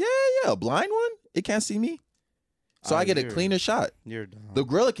jaw? Yeah, a blind one. It can't see me. So I get a cleaner shot. You're dumb. The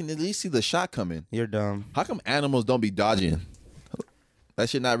gorilla can at least see the shot coming. You're dumb. How come animals don't be dodging? That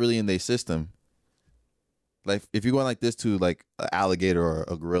shit not really in their system. Like if you're going like this to like an alligator or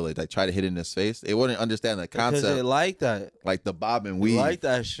a gorilla, like try to hit it in his face, they wouldn't understand the concept. Because they like that. Like the bob and weave. They like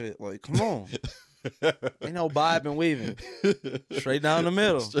that shit. Like, come on. Ain't no bob and weaving. Straight down the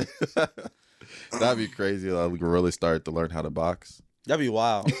middle. That'd be crazy. Like gorillas start to learn how to box. That'd be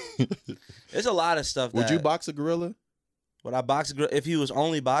wild. There's a lot of stuff. Would you box a gorilla? Would I box a gorilla? If he was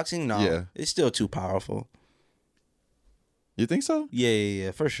only boxing? No. Yeah. It's still too powerful. You think so?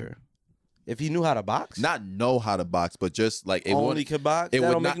 Yeah, for sure. If he knew how to box? Not know how to box, but just like it Only wouldn't. could box? It That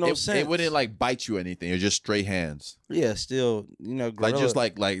would don't not. make no it, sense. it wouldn't like bite you or anything. It's just straight hands. Yeah, still, Like gorilla. just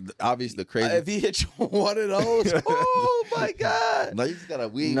like obviously the crazy. If he hit you one of those, oh my God. No, you just gotta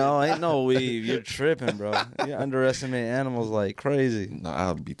weave. No, ain't no weave. You're tripping, bro. You underestimate animals like crazy. No,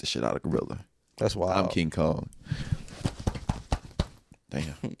 I'll beat the shit out of gorilla. That's wild. I'm King Kong.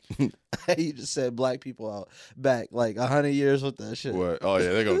 Damn. You just said black people out back like 100 years with that shit. What? Oh yeah,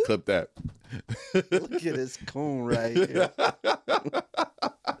 they're gonna clip that. Look at this coon right here.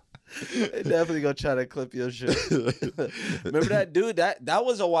 They definitely gonna try to clip your shit. Remember that dude? That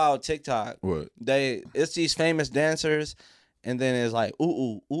was a wild TikTok. What? It's these famous dancers, and then it's like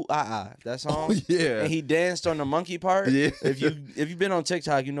ooh that song. Oh, yeah. And he danced on the monkey part. Yeah. If you've been on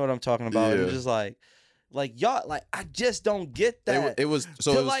TikTok, you know what I'm talking about. Yeah. It's just like y'all, like I just don't get that. It was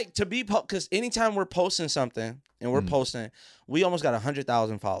so. to It was, like to be because anytime we're posting something and we're posting, we almost got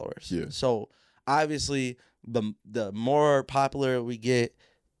 100,000 followers. Yeah. So obviously, the more popular we get,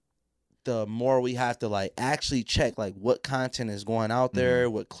 the more we have to like actually check like what content is going out there,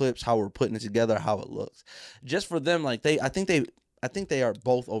 what clips, how we're putting it together, how it looks. Just for them, like I think they are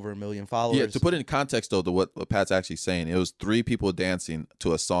both over 1 million followers. yeah. To put it in context though, to what Pat's actually saying, it was 3 people dancing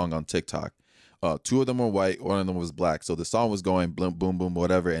to a song on TikTok. 2 of them were white, one of them was black. So the song was going boom, boom, boom,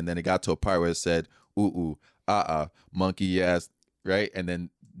 whatever, and then it got to a part where it said ooh, monkey ass, right? And then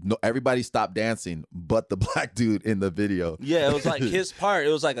everybody stopped dancing, but the black dude in the video. Yeah, it was like his part.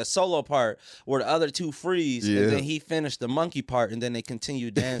 It was like a solo part where the other 2 freeze, Yeah. and then he finished the monkey part, and then they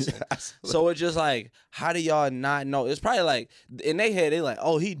continued dancing. So it's just like, how do y'all not know? It's probably like in their head, they like,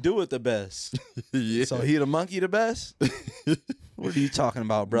 oh, he do it the best. Yeah. So he the monkey the best? What are you talking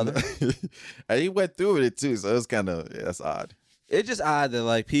about, brother? And he went through with it too, so it's kind of that's odd. It's just odd that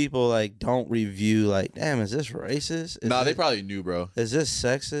like people like don't review like, damn, is this racist? They probably knew, bro. Is this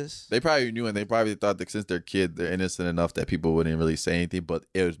sexist? They probably knew, and they probably thought that since they're kid, they're innocent enough that people wouldn't really say anything, but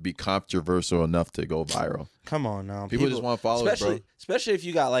it would be controversial enough to go viral. Come on now. People just want followers, bro. Especially if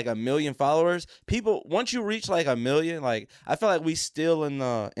you got like 1 million followers. People, once you reach like 1 million, like I feel like we still in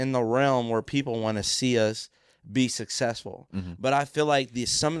the realm where people want to see us be successful. But I feel like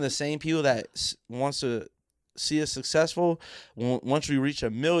some of the same people that wants to see us successful, once we reach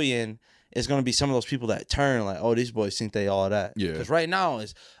 1 million, it's going to be some of those people that turn like, oh, these boys think they all that. Yeah. Because right now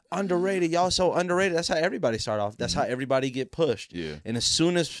it's underrated. Y'all so underrated. That's how everybody start off. That's how everybody get pushed. Yeah. And as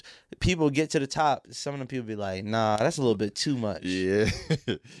soon as people get to the top, some of them people be like, nah, that's a little bit too much. Yeah.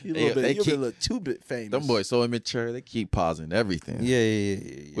 You a little too bit famous. Them boys so immature, they keep pausing everything. Yeah.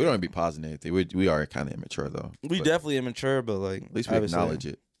 We don't even be pausing anything. We are kind of immature though. We But definitely immature, but like at least we obviously, acknowledge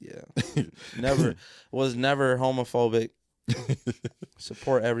it. Yeah. was never homophobic.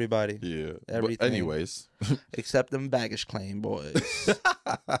 Support everybody. Yeah. Everything. But anyways. Except them baggage claim boys.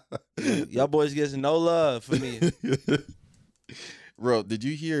 Y'all boys gets no love for me. Bro, did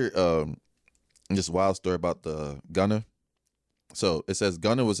you hear this wild story about the Gunna? So it says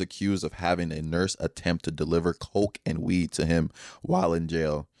Gunna was accused of having a nurse attempt to deliver coke and weed to him while in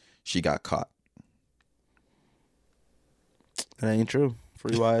jail. She got caught. That ain't true.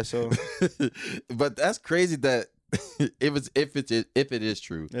 Free YSO. But that's crazy that if it is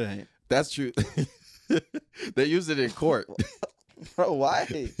true. It ain't. That's true. They used it in court. Bro,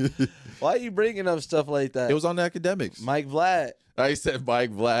 why? Why are you bringing up stuff like that? It was on the academics. Mike Vlad. I said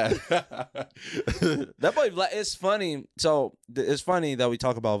Mike Vlad. That boy Vlad, it's funny. So it's funny that we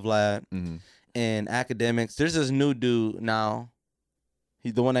talk about Vlad and academics. There's this new dude now.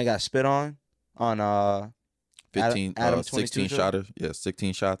 He's the one that got spit on 15, Adam 16 22 shotter. Yeah,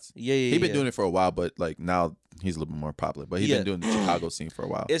 16 shots. Yeah. He's been doing it for a while, but like now he's a little bit more popular. But he's been doing the Chicago scene for a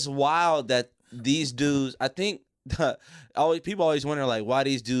while. It's wild that these dudes, I think people always wonder like why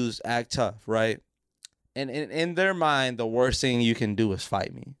these dudes act tough, right? And in their mind, the worst thing you can do is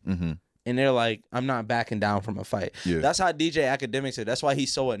fight me. Mm-hmm. And they're like, I'm not backing down from a fight. Yeah. That's how DJ Academics is. That's why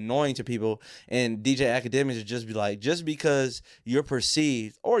he's so annoying to people. And DJ Academics would just be like, just because you're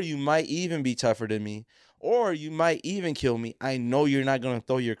perceived, or you might even be tougher than me, or you might even kill me, I know you're not going to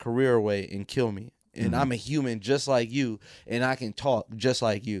throw your career away and kill me. And I'm a human just like you, and I can talk just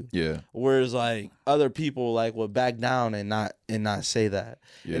like you. Yeah. Whereas like other people like will back down and not say that.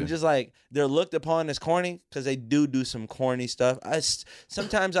 Yeah. And just like they're looked upon as corny because they do some corny stuff.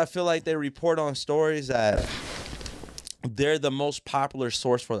 Sometimes I feel like they report on stories that they're the most popular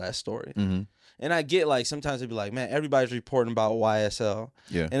source for that story. Mm-hmm. And I get like sometimes they'd be like, man, everybody's reporting about YSL.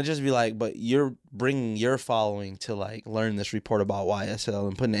 Yeah. And it just be like, but you're bringing your following to like learn this report about YSL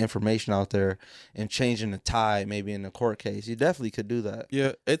and putting the information out there and changing the tide maybe in the court case. You definitely could do that.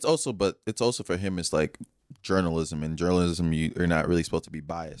 Yeah. It's also for him, it's like journalism. And journalism, you're not really supposed to be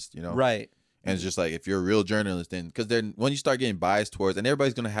biased, you know? Right. And it's just like, if you're a real journalist, then because then when you start getting biased towards, and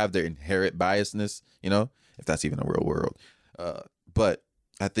everybody's gonna have their inherent biasness, if that's even a real world. But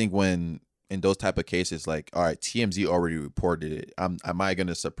I think when in those type of cases, like, all right, TMZ already reported it. Am I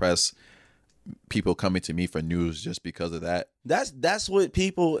gonna suppress people coming to me for news just because of that? That's what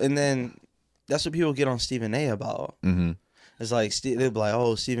people, and then that's what people get on Stephen A about. Mm-hmm. It's like they'll be like,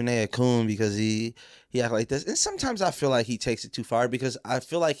 "Oh, Stephen A. a coon because he act like this," and sometimes I feel like he takes it too far because I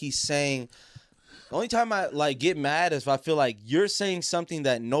feel like he's saying. The only time I like get mad is if I feel like you're saying something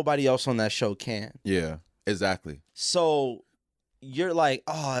that nobody else on that show can. Yeah, exactly. So you're like,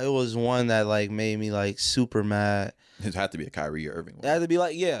 oh, it was one that like made me like super mad. It had to be a Kyrie Irving one. It had to be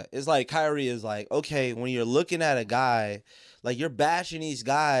like, yeah, it's like Kyrie is like, okay, when you're looking at a guy, like you're bashing these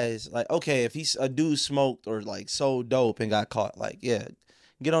guys, like, okay, if he's a dude smoked or like so dope and got caught, like, yeah,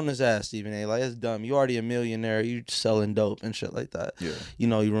 get on his ass, Stephen A. Like, it's dumb. You already a millionaire. You selling dope and shit like that. Yeah. You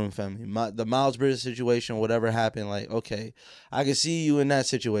know, you ruin family. The Miles Bridges situation, whatever happened, like, okay, I can see you in that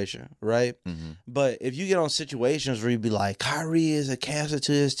situation, right? Mm-hmm. But if you get on situations where you be like, Kyrie is a cancer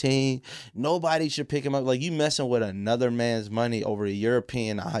to his team, nobody should pick him up. Like, you messing with another man's money over your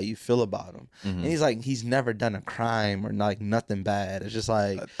opinion on how you feel about him. Mm-hmm. And he's like, he's never done a crime or like nothing bad. It's just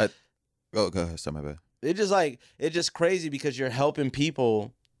like, go ahead. Sorry, my bad. It's just crazy because you're helping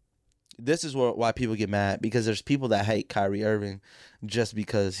people. This is why people get mad, because there's people that hate Kyrie Irving just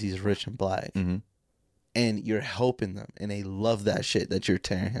because he's rich and black. Mm-hmm. And you're helping them and they love that shit that you're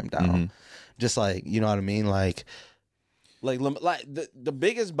tearing him down. Mm-hmm. Just like, you know what I mean? Like the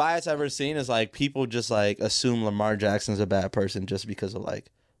biggest bias I've ever seen is like people just like assume Lamar Jackson's a bad person just because of like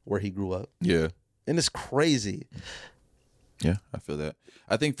where he grew up. Yeah. And it's crazy. Yeah, I feel that.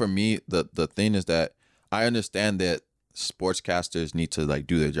 I think for me, the thing is that I understand that sportscasters need to like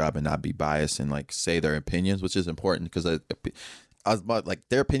do their job and not be biased and like say their opinions, which is important because I was about like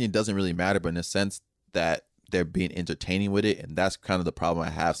their opinion doesn't really matter, but in a sense that they're being entertaining with it, and that's kind of the problem I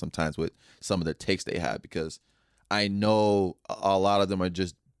have sometimes with some of the takes they have, because I know a lot of them are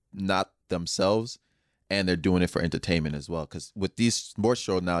just not themselves and they're doing it for entertainment as well. Because with these sports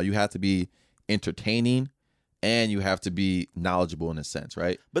shows now, you have to be entertaining and you have to be knowledgeable in a sense,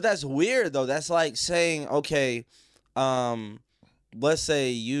 right? But that's weird though. That's like saying, okay, let's say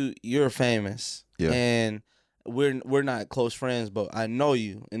you're famous, yeah, and we're not close friends, but I know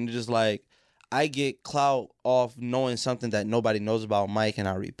you, and just like I get clout off knowing something that nobody knows about Mike, and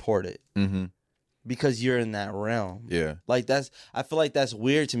I report it because you're in that realm. Yeah, like I feel like that's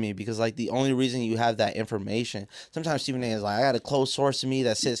weird to me, because like the only reason you have that information, sometimes Stephen A. is like, I got a close source to me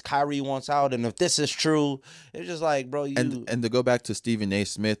that says Kyrie wants out, and if this is true, it's just like, bro, you and to go back to Stephen A.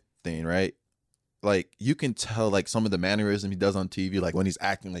 Smith thing, right? Like, you can tell, like, some of the mannerism he does on TV, like, when he's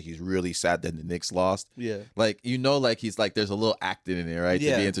acting like he's really sad that the Knicks lost. Yeah. Like, like, he's like, there's a little acting in there, right?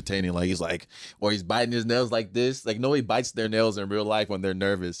 Yeah. To be entertaining. Like, he's like, or he's biting his nails like this. Like, nobody bites their nails in real life when they're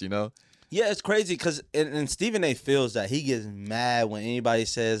nervous, Yeah, it's crazy, because and Stephen A. feels that he gets mad when anybody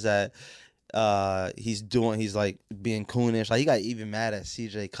says that he's, like, being coonish. Like, he got even mad at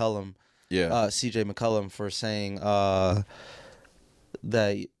C.J. McCollum for saying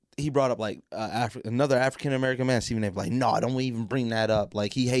that he brought up like another African American man. Stephen A. like, no, don't even bring that up.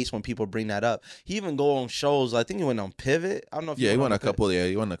 Like, he hates when people bring that up. He even go on shows. I think he went on Pivot. I don't know if he went on a couple. Yeah,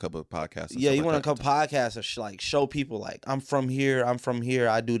 he went on a couple of podcasts. Yeah, he went on a couple podcasts to like show people like, I'm from here.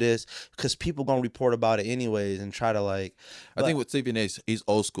 I do this, because people gonna report about it anyways and try to like. I think with Stephen A., he's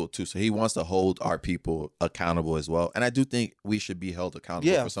old school too, so he wants to hold our people accountable as well. And I do think we should be held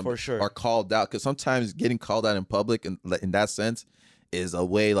accountable for something, for sure, or called out, because sometimes getting called out in public and in that sense is a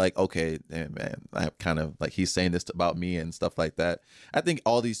way like, okay, man, I kind of like, he's saying this about me and stuff like that. I think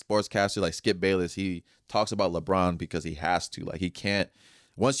all these sportscasters like Skip Bayless, he talks about LeBron because he has to. Like, he can't,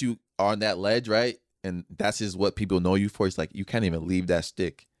 once you are on that ledge, right, and that's just what people know you for, it's like you can't even leave that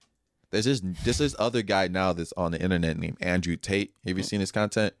stick. There's this other guy now that's on the internet named Andrew Tate. Have you seen his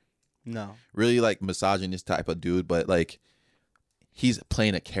content? No. Really like misogynist type of dude, but like he's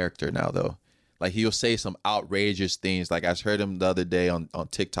playing a character now though. Like, he'll say some outrageous things. Like, I heard him the other day on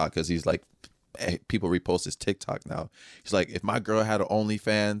TikTok, because he's like, people repost his TikTok now. He's like, if my girl had an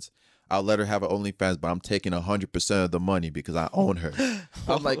OnlyFans, I'll let her have an OnlyFans, but I'm taking 100% of the money because I own her.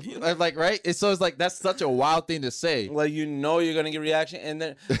 I'm like, right? It's like, that's such a wild thing to say. Like, you're gonna get reaction, and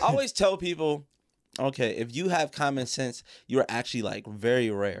then I always tell people, okay, if you have common sense, you're actually like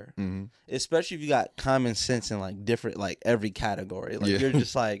very rare, especially if you got common sense in like different, like every category. Like, you're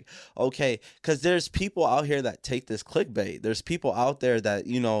just like, okay, because there's people out here that take this clickbait. There's people out there that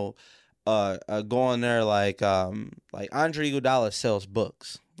go on there like Andre Iguodala sells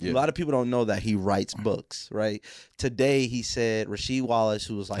books. A lot of people don't know that he writes books, right? Today he said Rasheed Wallace,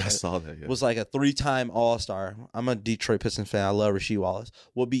 who was like I saw that. Yeah. was like a 3-time All-Star. I'm a Detroit Pistons fan. I love Rasheed Wallace.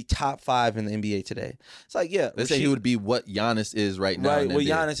 Will be top 5 in the NBA today. It's like, yeah, They say he would be what Giannis is right now. right, in what NBA.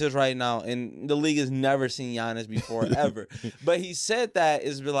 Giannis is right now, and the league has never seen Giannis before ever. But he said that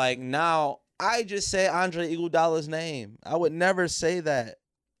is like, now I just say Andre Iguodala's name. I would never say that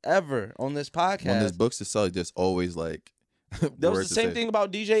ever on this podcast. When there's books to sell, there's always like. That was words the to same say. thing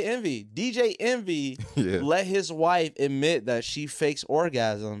about DJ Envy. DJ Envy Yeah. let his wife admit that she fakes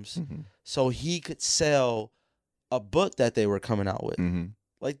orgasms Mhm. so he could sell a book that they were coming out with. Mhm.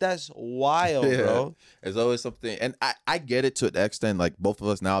 Like, that's wild, Yeah. bro. There's always something, and I get it to an extent. Like both of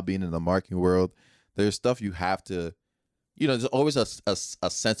us now being in the marketing world, there's stuff you have to, there's always a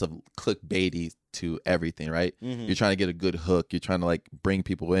sense of clickbaity to everything, right? Mhm. You're trying to get a good hook. You're trying to like bring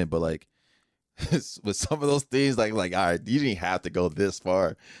people in, but like with some of those things, like all right, you didn't have to go this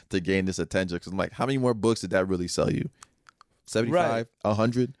far to gain this attention. Because I'm like, how many more books did that really sell you? 75, Right.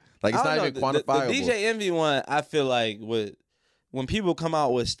 100? Like it's I not don't even know. quantifiable. The DJ Envy one, I feel like when people come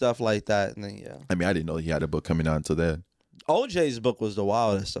out with stuff like that, then yeah. I mean, I didn't know he had a book coming out until then. OJ's book was the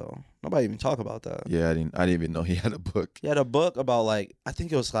wildest though. Nobody even talk about that. Yeah, I didn't even know he had a book. He had a book about, like, I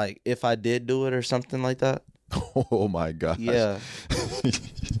think it was like If I Did Do It or something like that. Oh my gosh. Yeah.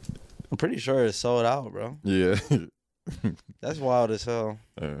 I'm pretty sure it's sold out, bro. Yeah. That's wild as hell.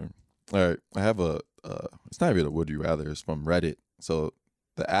 All right. I have it's not even a would you rather. It's from Reddit. So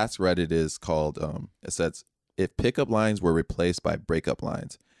the Ask Reddit is called, it says, if pickup lines were replaced by breakup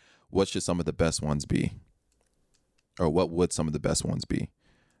lines, what should some of the best ones be? Or what would some of the best ones be?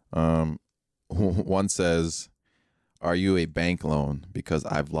 One says, are you a bank loan because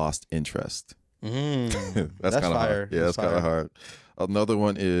I've lost interest? Mm, That's kind of fire. hard. Yeah, that's kind of hard. Another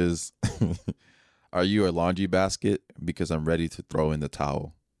one is, are you a laundry basket because I'm ready to throw in the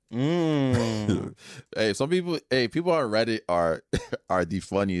towel? Mm. People on Reddit are the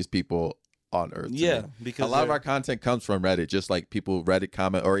funniest people on earth. to Yeah, me. because a lot of they're- our content comes from Reddit, just like people Reddit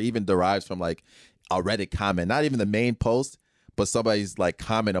comment or even derives from like a Reddit comment, not even the main post, but somebody's like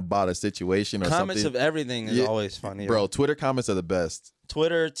comment about a situation or comments something. of everything is Yeah, always funny, Bro, Twitter comments are the best.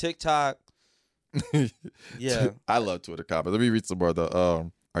 Twitter, TikTok. Yeah. I love Twitter comments. Let me read some more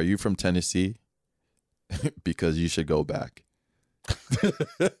though. Are you from Tennessee? Because you should go back.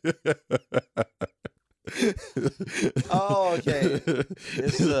 Oh, okay.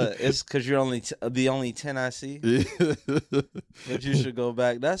 It's because you're only the only 10 I see. But you should go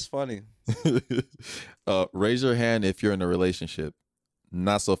back. That's funny. Raise your hand if you're in a relationship.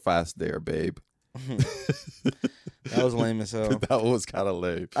 Not so fast there, babe. That was lame as hell. That was kind of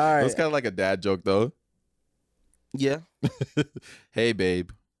lame. All It was right. kind of like a dad joke though. Yeah. Hey,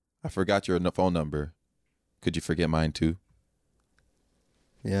 babe, I forgot your phone number. Could you forget mine too?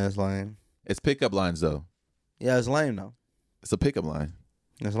 Yeah, it's lame. It's pickup lines though. Yeah, it's lame though. It's a pickup line.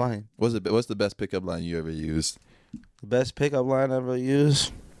 It's lame. What's the best pickup line you ever used? The best pickup line I ever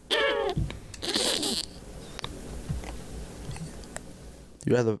used.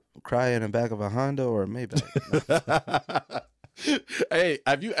 You rather cry in the back of a Honda or a Maybach? Hey,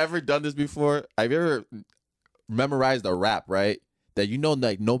 have you ever done this before? Have you ever memorized a rap, right? That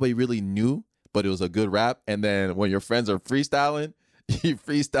like nobody really knew, but it was a good rap. And then when your friends are freestyling, you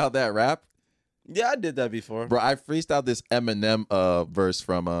freestyle that rap. Yeah, I did that before. Bro, I freestyled this Eminem verse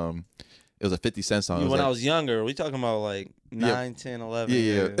from it was a 50 Cent song. It was When like, I was younger, we talking about like 9, 10, 11.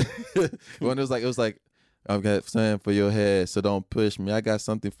 yeah. When it was like I've got something for your head, so don't push me. I got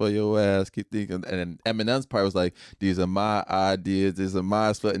something for your ass. Keep thinking. And then Eminem's part was like, these are my ideas. These are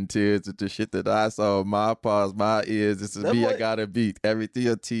my sweat and tears. It's the shit that I saw. My paws, my ears. This is That me. I boy- gotta beat everything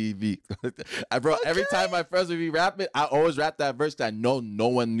on TV. Every time my friends would be rapping, I always rap that verse because I know no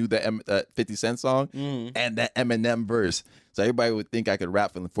one knew the 50 Cent song Mm. and that Eminem verse. So everybody would think I could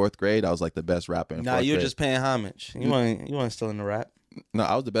rap in the 4th grade. I was like the best rapper in Nah, 4th you're grade. just paying homage. You weren't still in the rap. No,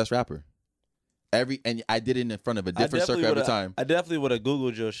 I was the best rapper. And I did it in front of a different circle every time. I definitely would have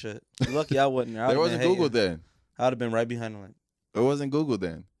Googled your shit. You're lucky I wouldn't. There wasn't Google then. I would have been right behind the line. It wasn't Google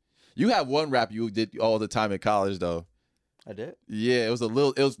then. You had one rap you did all the time in college though. I did. Yeah, it was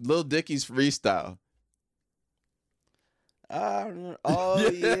Lil Dicky's freestyle. I remember. Oh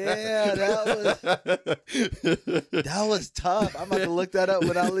yeah, that was tough. I'm about to look that up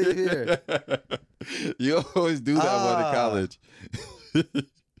when I leave here. You always do that one in college.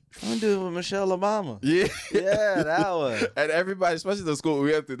 I'm doing with Michelle Obama. Yeah. Yeah, that one. And everybody, especially the school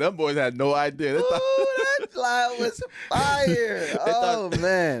we went to, them boys had no idea. They thought, Ooh, that line was fire. Oh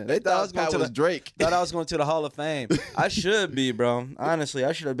man, They thought I was going to Drake. Thought I was going to the Hall of Fame. I should be, bro. Honestly,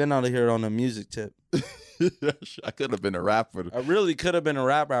 I should have been out of here on a music tip. I could have been a rapper. I really could have been a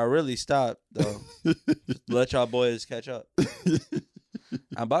rapper. I really stopped though. Just let y'all boys catch up.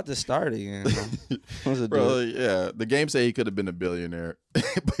 I'm about to start again. Bro, yeah. The game say he could have been a billionaire,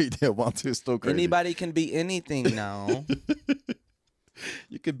 but he didn't want to. It's still crazy. Anybody can be anything now.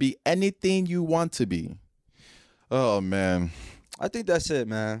 You could be anything you want to be. Oh man. I think that's it,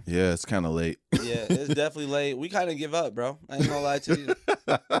 man. Yeah, it's kind of late. Yeah, it's definitely late. We kind of give up, bro. I ain't gonna lie to you.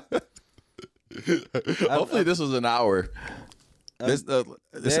 Hopefully this was an hour.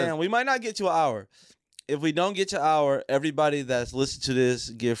 Damn, we might not get to an hour. If we don't get to an hour, everybody that's listened to this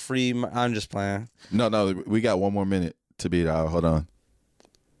get free. I'm just playing. No, we got 1 more minute to beat an hour. Hold on.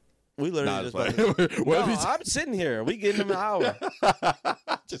 We literally I'm sitting here. We getting them an hour.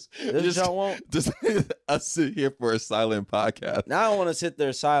 just us sit here for a silent podcast. Now I don't want to sit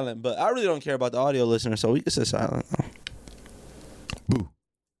there silent, but I really don't care about the audio listener, so we can sit silent. Boo.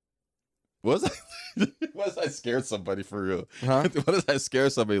 Was I scared somebody for real? Huh? What if I scare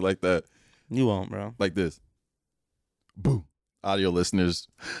somebody like that? You won't, bro. Like this. Boo. Audio listeners.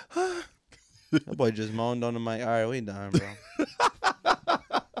 That boy just moaned on the mic. All right, we done, bro.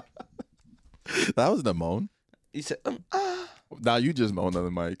 That wasn't a moan. He said, Now you just moaned on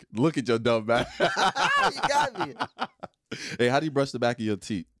the mic. Look at your dumb back. You got me. Hey, how do you brush the back of your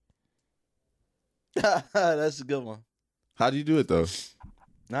teeth? That's a good one. How do you do it though?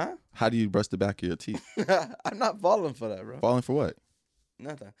 Nah? How do you brush the back of your teeth? I'm not falling for that, bro. Falling for what?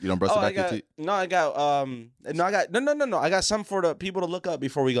 Nothing. You don't brush the back of your teeth? No, I got I got some for the people to look up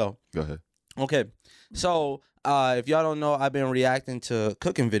before we go. Go ahead. Okay. So if y'all don't know, I've been reacting to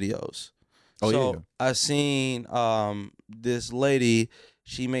cooking videos. Oh, so yeah. I seen this lady,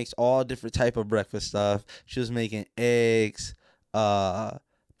 she makes all different type of breakfast stuff. She was making eggs,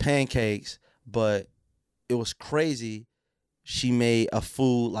 pancakes, but it was crazy. She made a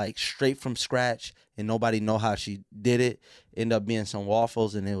food like straight from scratch and nobody know how she did it. Ended up being some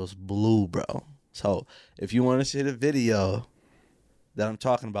waffles and it was blue, bro. So if you want to see the video that I'm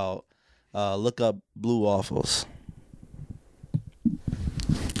talking about, look up blue waffles.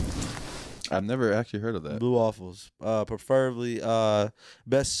 I've never actually heard of that. Blue waffles. Preferably,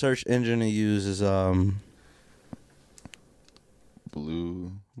 best search engine to use is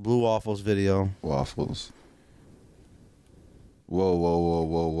Blue waffles video. waffles. Whoa.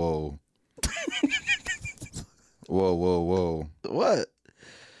 Whoa. Whoa. What?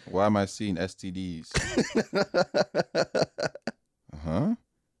 Why am I seeing STDs? Huh?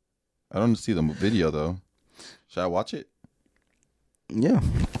 I don't see the video though. Should I watch it? Yeah.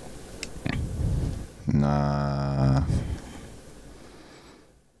 Nah.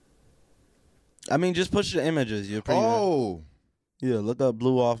 I mean, just push the images. You're pretty. Oh. Yeah, look up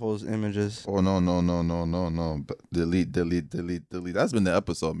blue waffles images. Oh no. But delete. That's been the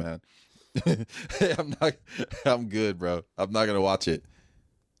episode, man. Hey, I'm good, bro. I'm not gonna watch it.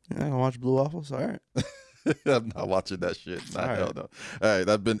 You're not gonna watch blue waffles? All right. I'm not watching that shit. Nah, All hell right. no. All right,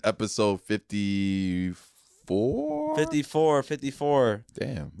 that's been episode 54. 54.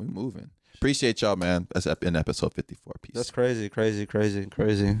 Damn, we moving. Appreciate y'all, man. That's in episode 54. Peace. That's crazy.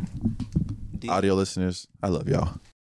 Audio listeners, I love y'all.